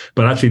stuff.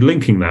 But actually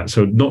linking that,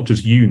 so not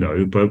just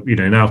but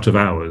in out of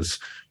hours,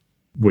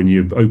 when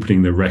you're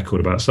opening the record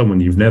about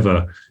someone you've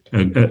never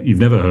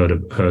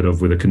heard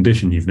of with a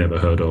condition you've never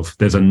heard of,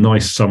 there's a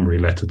nice summary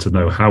letter to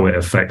know how it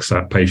affects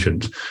that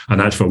patient. And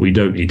that's what we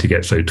don't need to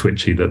get so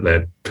twitchy that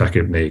they're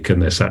tachypneic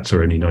and their SATs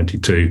are only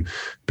 92,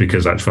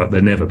 because that's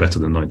they're never better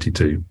than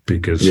 92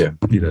 because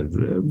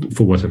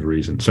for whatever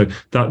reason. So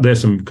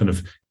there's some kind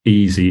of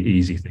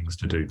easy things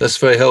to do. That's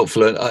very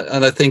helpful.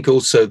 And I think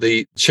also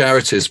the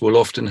charities will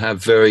often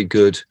have very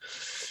good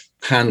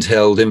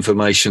handheld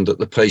information that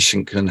the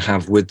patient can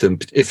have with them.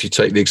 If you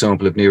take the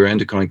example of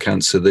neuroendocrine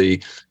cancer,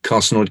 the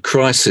carcinoid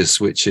crisis,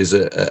 which is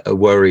a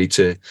worry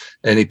to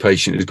any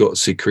patient who's got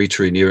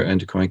secretory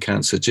neuroendocrine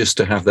cancer, just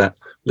to have that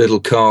little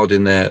card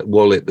in their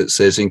wallet that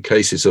says, in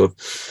cases of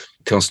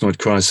carcinoid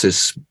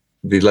crisis,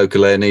 the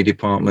local A&E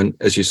department,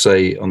 as you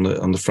say, on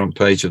the front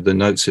page of the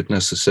notes if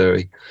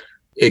necessary.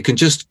 It can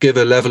just give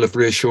a level of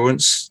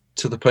reassurance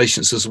to the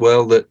patients as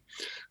well that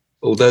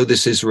although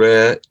this is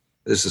rare,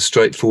 there's a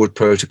straightforward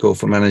protocol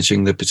for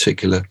managing the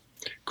particular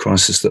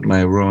crisis that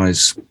may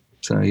arise.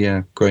 So,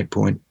 yeah, great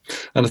point.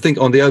 And I think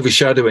on the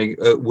overshadowing,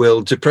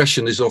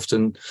 depression is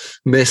often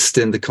missed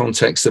in the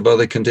context of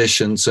other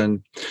conditions,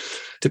 and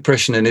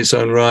depression in its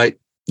own right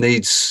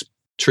needs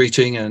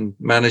treating and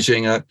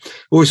managing. I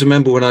always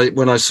remember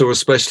when I saw a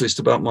specialist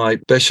about my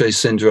Behçet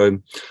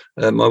syndrome,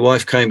 my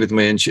wife came with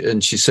me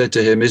and she said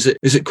to him, is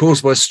it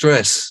caused by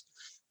stress?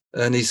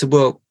 And he said,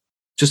 well,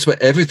 just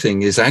about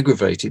everything is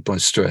aggravated by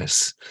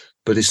stress,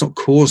 but it's not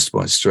caused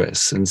by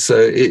stress. And so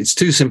it's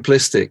too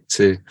simplistic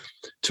to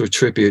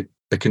attribute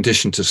a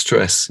condition to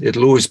stress.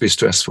 It'll always be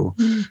stressful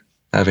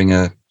having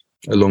a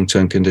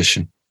long-term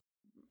condition.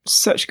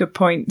 Such good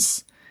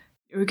points.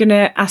 We're going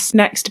to ask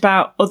next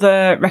about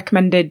other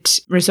recommended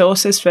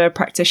resources for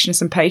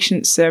practitioners and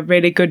patients.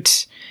 Really good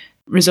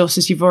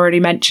resources you've already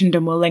mentioned,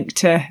 and we'll link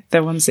to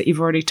the ones that you've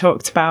already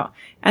talked about.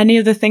 Any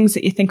other things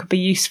that you think would be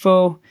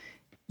useful?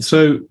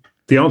 So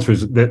the answer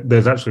is that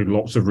there's actually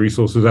lots of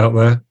resources out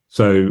there.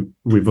 So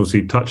we've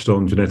obviously touched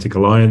on Genetic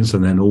Alliance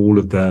and then all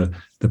of the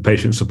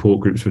patient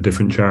support groups for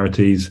different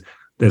charities.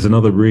 There's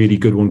another really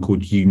good one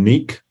called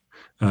Unique.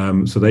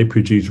 So they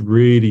produce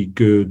really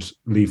good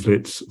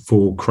leaflets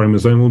for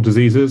chromosomal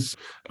diseases.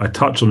 I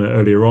touched on it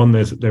earlier on.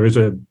 There is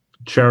a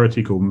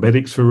charity called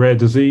Medics for Rare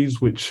Disease,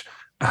 which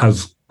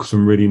has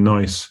some really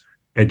nice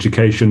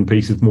education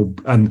pieces,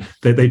 and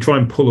they try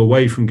and pull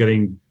away from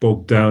getting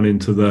bogged down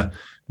into the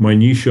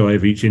minutiae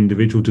of each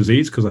individual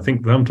disease, because I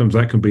think sometimes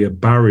that can be a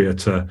barrier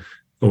to,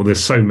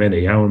 there's so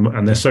many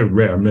and they're so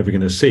rare, I'm never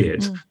going to see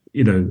it,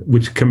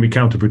 which can be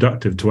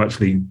counterproductive to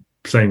actually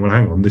saying, well,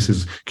 hang on, this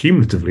is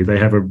cumulatively,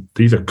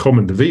 these are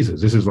common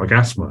diseases. This is like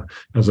asthma,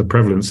 has a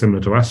prevalence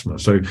similar to asthma.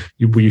 So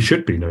you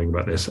should be knowing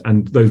about this.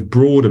 And those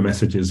broader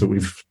messages that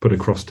we've put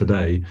across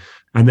today,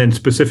 and then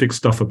specific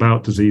stuff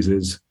about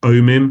diseases.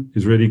 OMIM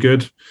is really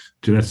good.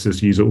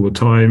 Geneticists use it all the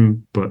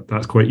time, but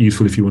that's quite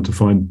useful if you want to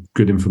find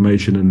good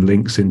information and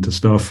links into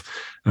stuff.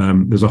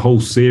 There's a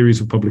whole series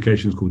of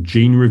publications called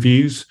Gene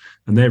Reviews,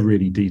 and they're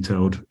really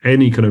detailed.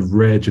 Any kind of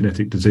rare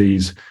genetic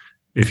disease,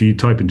 if you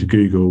type into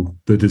Google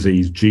the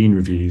disease Gene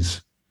Reviews,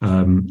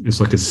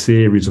 it's like a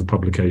series of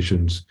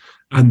publications.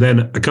 And then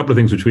a couple of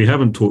things which we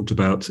haven't talked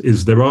about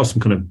is there are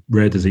some kind of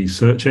rare disease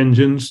search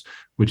engines,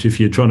 which if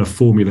you're trying to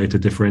formulate a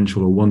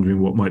differential or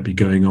wondering what might be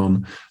going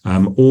on,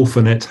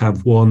 Orphanet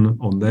have one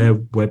on their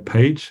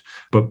webpage.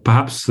 But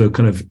perhaps the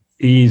kind of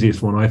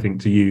easiest one I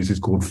think to use is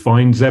called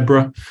Find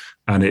Zebra,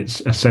 and it's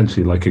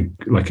essentially like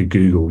a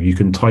Google. You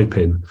can type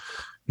in,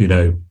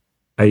 you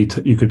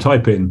could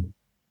type in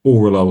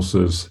oral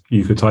ulcers,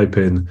 you could type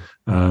in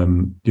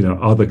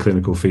other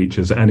clinical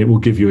features, and it will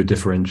give you a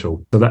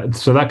differential. So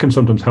that can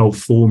sometimes help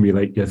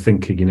formulate your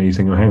thinking. You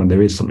think, oh, hang on,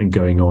 there is something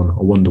going on,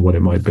 I wonder what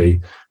it might be,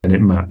 and it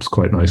maps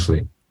quite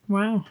nicely.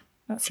 Wow,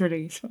 that's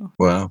really useful.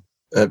 Wow.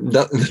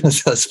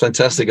 That's a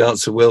fantastic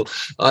answer, Will.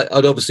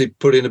 I'd obviously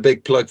put in a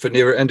big plug for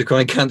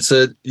Neuroendocrine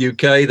Cancer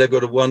UK. They've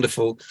got a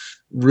wonderful,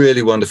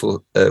 really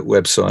wonderful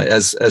website,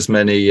 as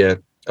many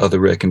other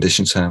rare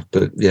conditions have.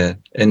 But yeah,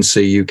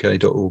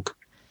 ncuk.org.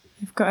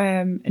 We've got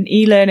an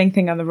e-learning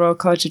thing on the Royal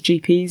College of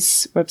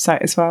GPs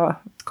website as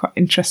well. It's quite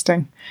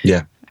interesting.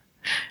 Yeah.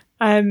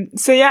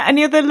 So yeah,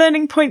 any other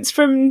learning points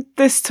from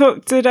this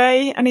talk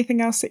today?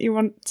 Anything else that you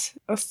want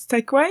us to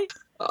take away?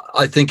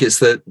 I think it's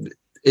the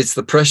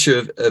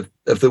pressure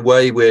of the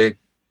way we're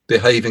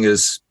behaving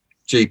as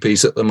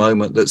GPs at the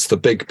moment that's the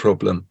big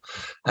problem,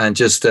 and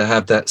just to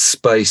have that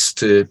space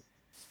to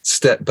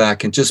step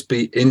back and just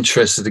be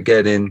interested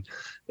again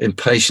in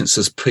patients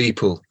as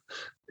people.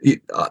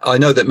 I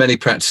know that many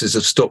practices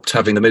have stopped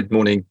having the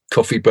mid-morning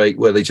coffee break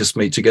where they just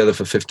meet together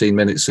for 15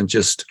 minutes and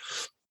just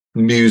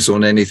muse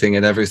on anything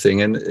and everything.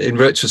 And in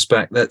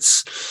retrospect,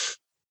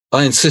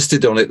 I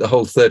insisted on it the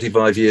whole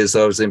 35 years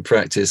I was in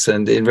practice.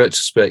 And in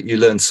retrospect, you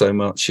learn so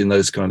much in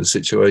those kind of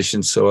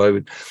situations. So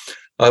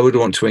I would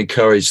want to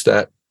encourage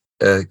that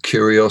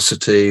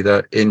curiosity,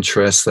 that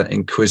interest, that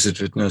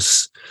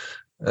inquisitiveness.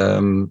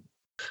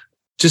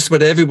 Just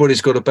about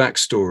everybody's got a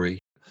backstory.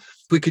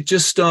 We could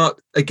just start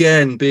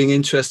again being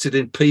interested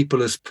in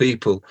people as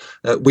people.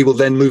 We will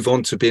then move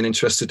on to being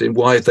interested in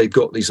why they've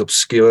got these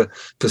obscure,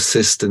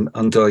 persistent,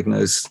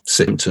 undiagnosed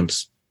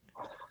symptoms.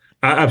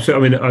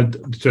 Absolutely. I mean, I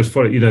just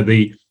follow,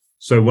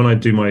 so when I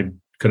do my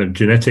kind of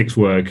genetics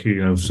work,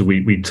 so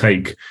we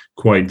take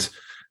quite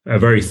a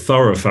very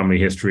thorough family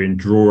history and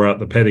draw out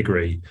the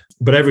pedigree.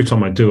 But every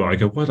time I do it, I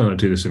go, why don't I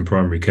do this in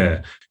primary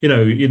care?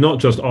 You're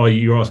not just,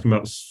 you're asking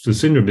about the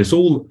syndrome. It's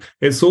all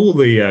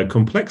the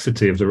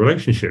complexity of the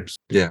relationships.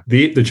 Yeah.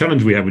 The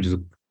challenge we have, which is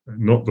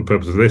not the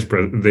purpose of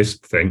this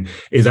thing,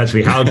 is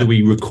actually how do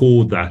we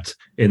record that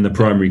in the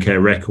primary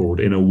care record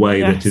in a way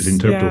that is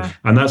interpretable? Yeah.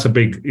 And that's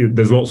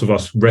there's lots of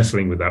us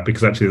wrestling with that,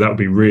 because actually that would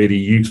be really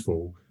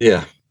useful.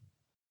 Yeah.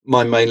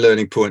 My main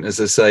learning point,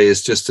 as I say,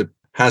 is just to,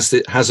 has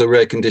a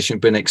rare condition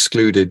been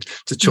excluded,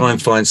 to try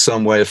and find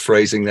some way of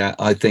phrasing that,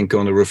 I think,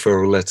 on a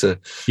referral letter.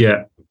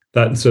 Yeah.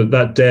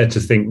 That dare to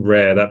think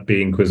rare, that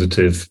be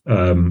inquisitive,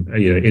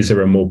 is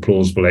there a more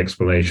plausible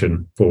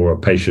explanation for a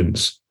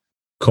patient's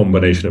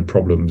combination of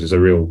problems, is a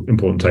real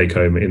important take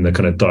home in the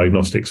kind of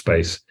diagnostic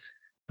space.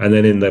 And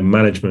then in the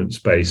management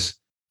space,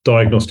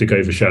 diagnostic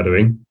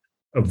overshadowing,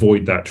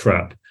 avoid that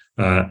trap.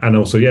 And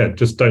also,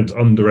 just don't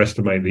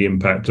underestimate the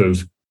impact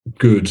of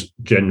good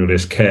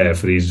generalist care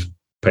for these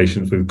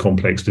patients with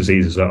complex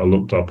diseases that are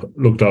looked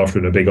after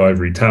in a big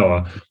ivory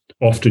tower.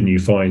 Often you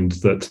find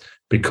that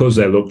because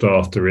they're looked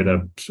after in a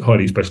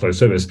highly specialized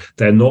service,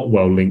 they're not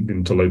well linked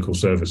into local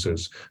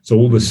services. So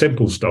all the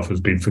simple stuff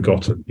has been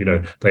forgotten.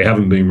 They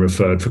haven't been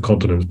referred for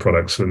continence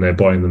products and they're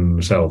buying them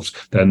themselves.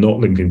 They're not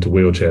linked into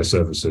wheelchair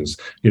services.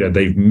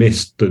 They've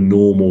missed the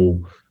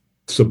normal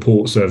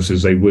support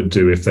services they would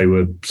do if they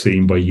were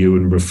seen by you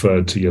and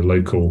referred to your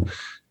local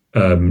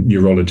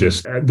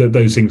neurologist.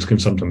 Those things can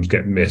sometimes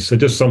get missed. So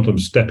just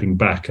sometimes stepping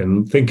back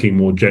and thinking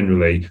more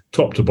generally,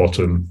 top to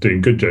bottom,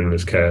 doing good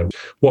generalist care.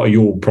 What are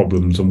your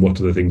problems and what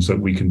are the things that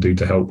we can do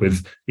to help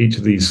with each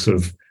of these sort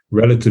of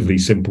relatively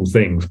simple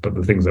things, but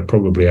the things that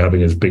probably are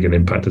having as big an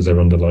impact as their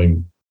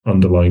underlying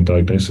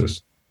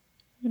diagnosis.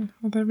 Yeah,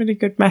 well, they're really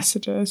good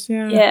messages.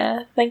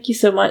 Yeah. Thank you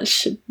so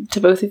much to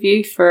both of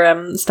you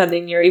for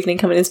spending your evening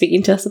coming and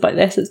speaking to us about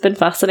this. It's been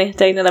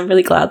fascinating, and I'm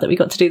really glad that we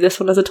got to do this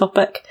one as a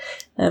topic,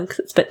 because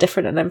it's a bit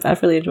different, and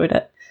I've really enjoyed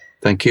it.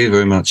 Thank you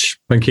very much.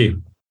 Thank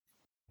you.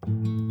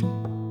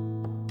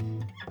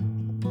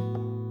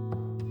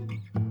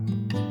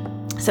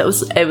 So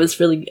it was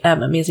really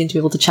amazing to be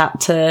able to chat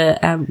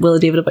to Will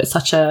and David about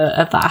such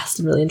a vast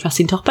and really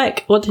interesting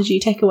topic. What did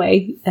you take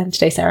away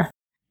today, Sarah?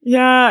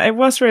 Yeah, it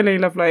was really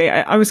lovely.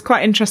 I was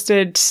quite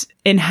interested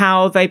in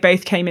how they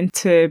both came in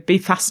to be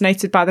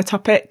fascinated by the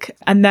topic,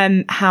 and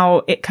then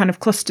how it kind of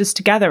clusters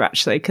together,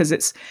 actually,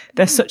 because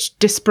they're such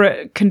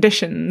disparate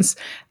conditions.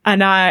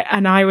 And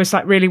I was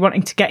like really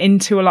wanting to get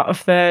into a lot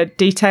of the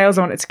details.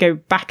 I wanted to go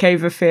back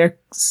over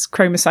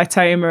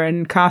pheochromocytoma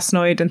and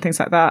carcinoid and things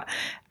like that.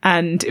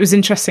 And it was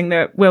interesting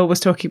that Will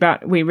was talking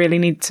about we really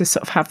need to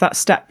sort of have that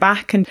step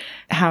back, and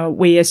how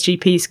we as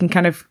GPs can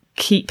kind of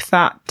keep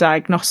that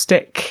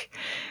diagnostic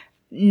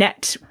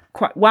net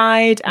quite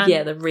wide.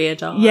 And the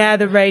radar. Yeah,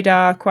 the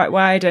radar quite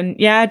wide. And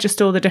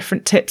just all the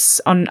different tips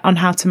on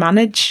how to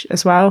manage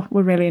as well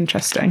were really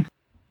interesting.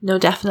 No,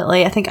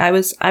 definitely. I think I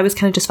was kind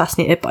of just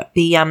fascinated by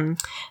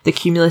the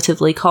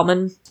cumulatively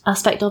common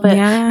aspect of it.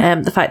 Yeah.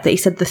 The fact that he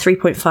said the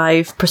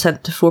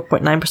 3.5% to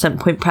 4.9%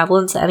 point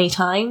prevalence at any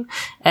time.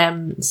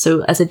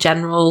 So as a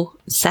general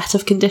set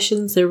of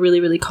conditions, they're really,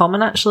 really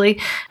common, actually.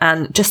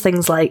 And just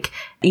things like,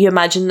 you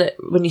imagine that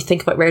when you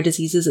think about rare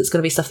diseases, it's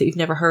going to be stuff that you've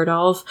never heard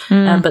of.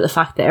 But the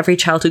fact that every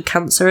childhood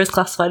cancer is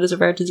classified as a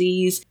rare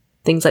disease,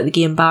 things like the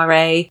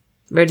Guillain-Barré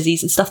rare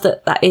disease and stuff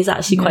that is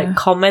actually quite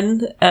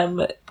common.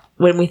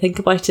 When we think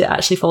about it,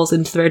 actually falls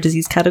into the rare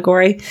disease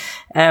category.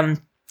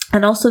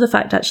 And also the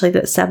fact actually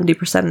that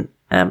 70%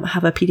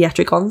 have a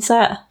pediatric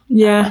onset.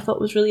 Yeah. I thought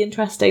was really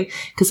interesting,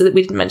 because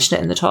we didn't mention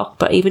it in the talk,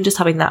 but even just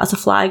having that as a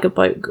flag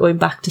about going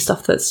back to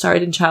stuff that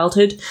started in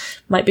childhood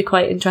might be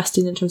quite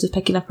interesting in terms of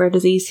picking up rare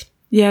disease.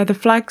 Yeah, the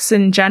flags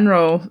in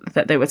general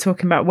that they were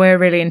talking about were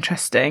really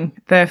interesting.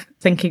 They're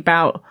thinking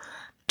about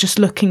just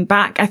looking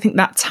back, I think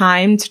that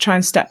time to try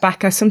and step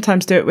back, I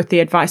sometimes do it with the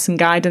advice and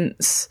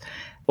guidance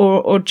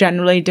or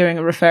generally doing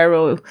a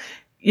referral.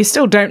 You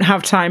still don't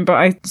have time, but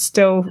I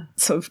still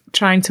sort of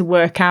trying to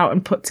work out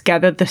and put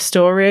together the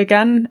story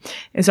again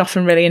is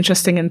often really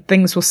interesting, and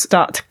things will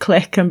start to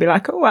click and be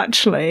like, oh,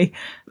 actually,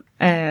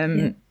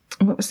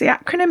 what was the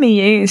acronym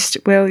he used?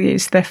 Will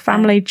used the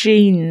family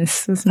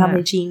genes, wasn't Family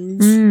it?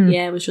 genes.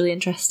 Yeah, it was really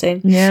interesting.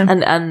 Yeah.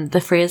 And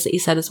the phrase that you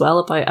said as well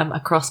about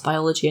across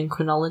biology and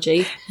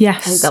chronology.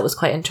 Yes. I think that was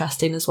quite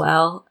interesting as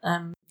well.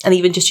 And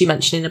even just you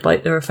mentioning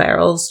about the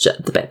referrals,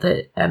 the bit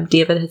that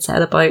David had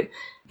said about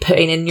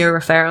putting in your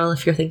referral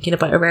if you're thinking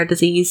about a rare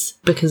disease,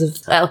 because of,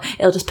 well,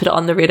 it'll just put it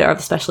on the radar of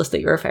the specialist that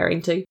you're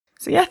referring to.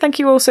 So yeah, thank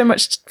you all so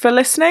much for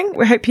listening.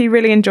 We hope you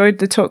really enjoyed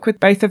the talk with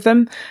both of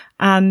them.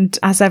 And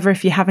as ever,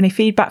 if you have any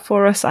feedback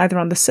for us, either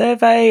on the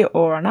survey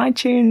or on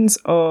iTunes,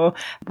 or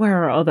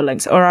where are all the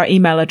links, or our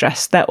email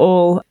address, they're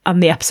all on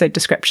the episode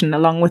description,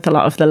 along with a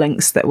lot of the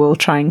links that we'll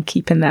try and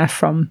keep in there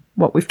from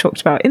what we've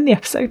talked about in the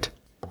episode.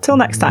 Till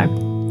next time.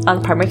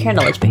 On Primary Care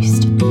Knowledge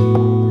Boost.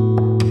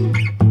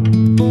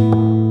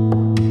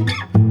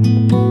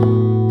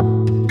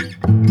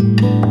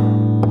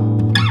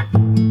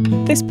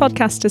 This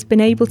podcast has been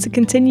able to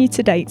continue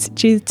to date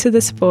due to the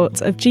support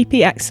of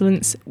GP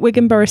Excellence,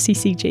 Wigan Borough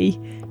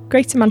CCG,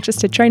 Greater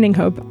Manchester Training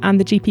Hub and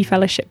the GP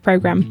Fellowship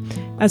Programme,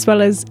 as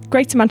well as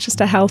Greater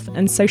Manchester Health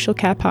and Social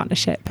Care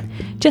Partnership.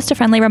 Just a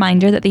friendly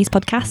reminder that these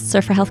podcasts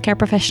are for healthcare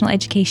professional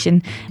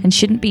education and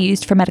shouldn't be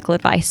used for medical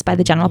advice by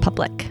the general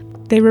public.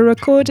 They were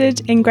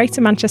recorded in Greater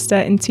Manchester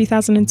in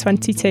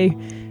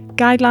 2022.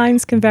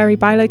 Guidelines can vary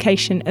by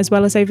location as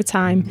well as over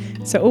time,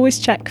 so always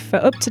check for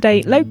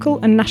up-to-date local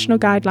and national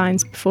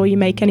guidelines before you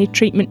make any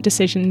treatment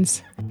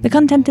decisions. The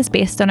content is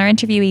based on our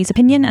interviewee's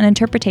opinion and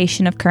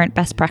interpretation of current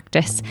best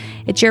practice.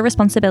 It's your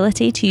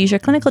responsibility to use your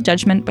clinical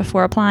judgment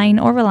before applying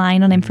or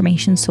relying on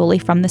information solely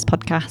from this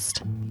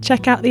podcast.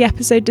 Check out the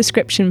episode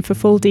description for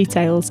full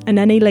details and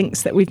any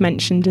links that we've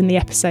mentioned in the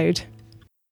episode.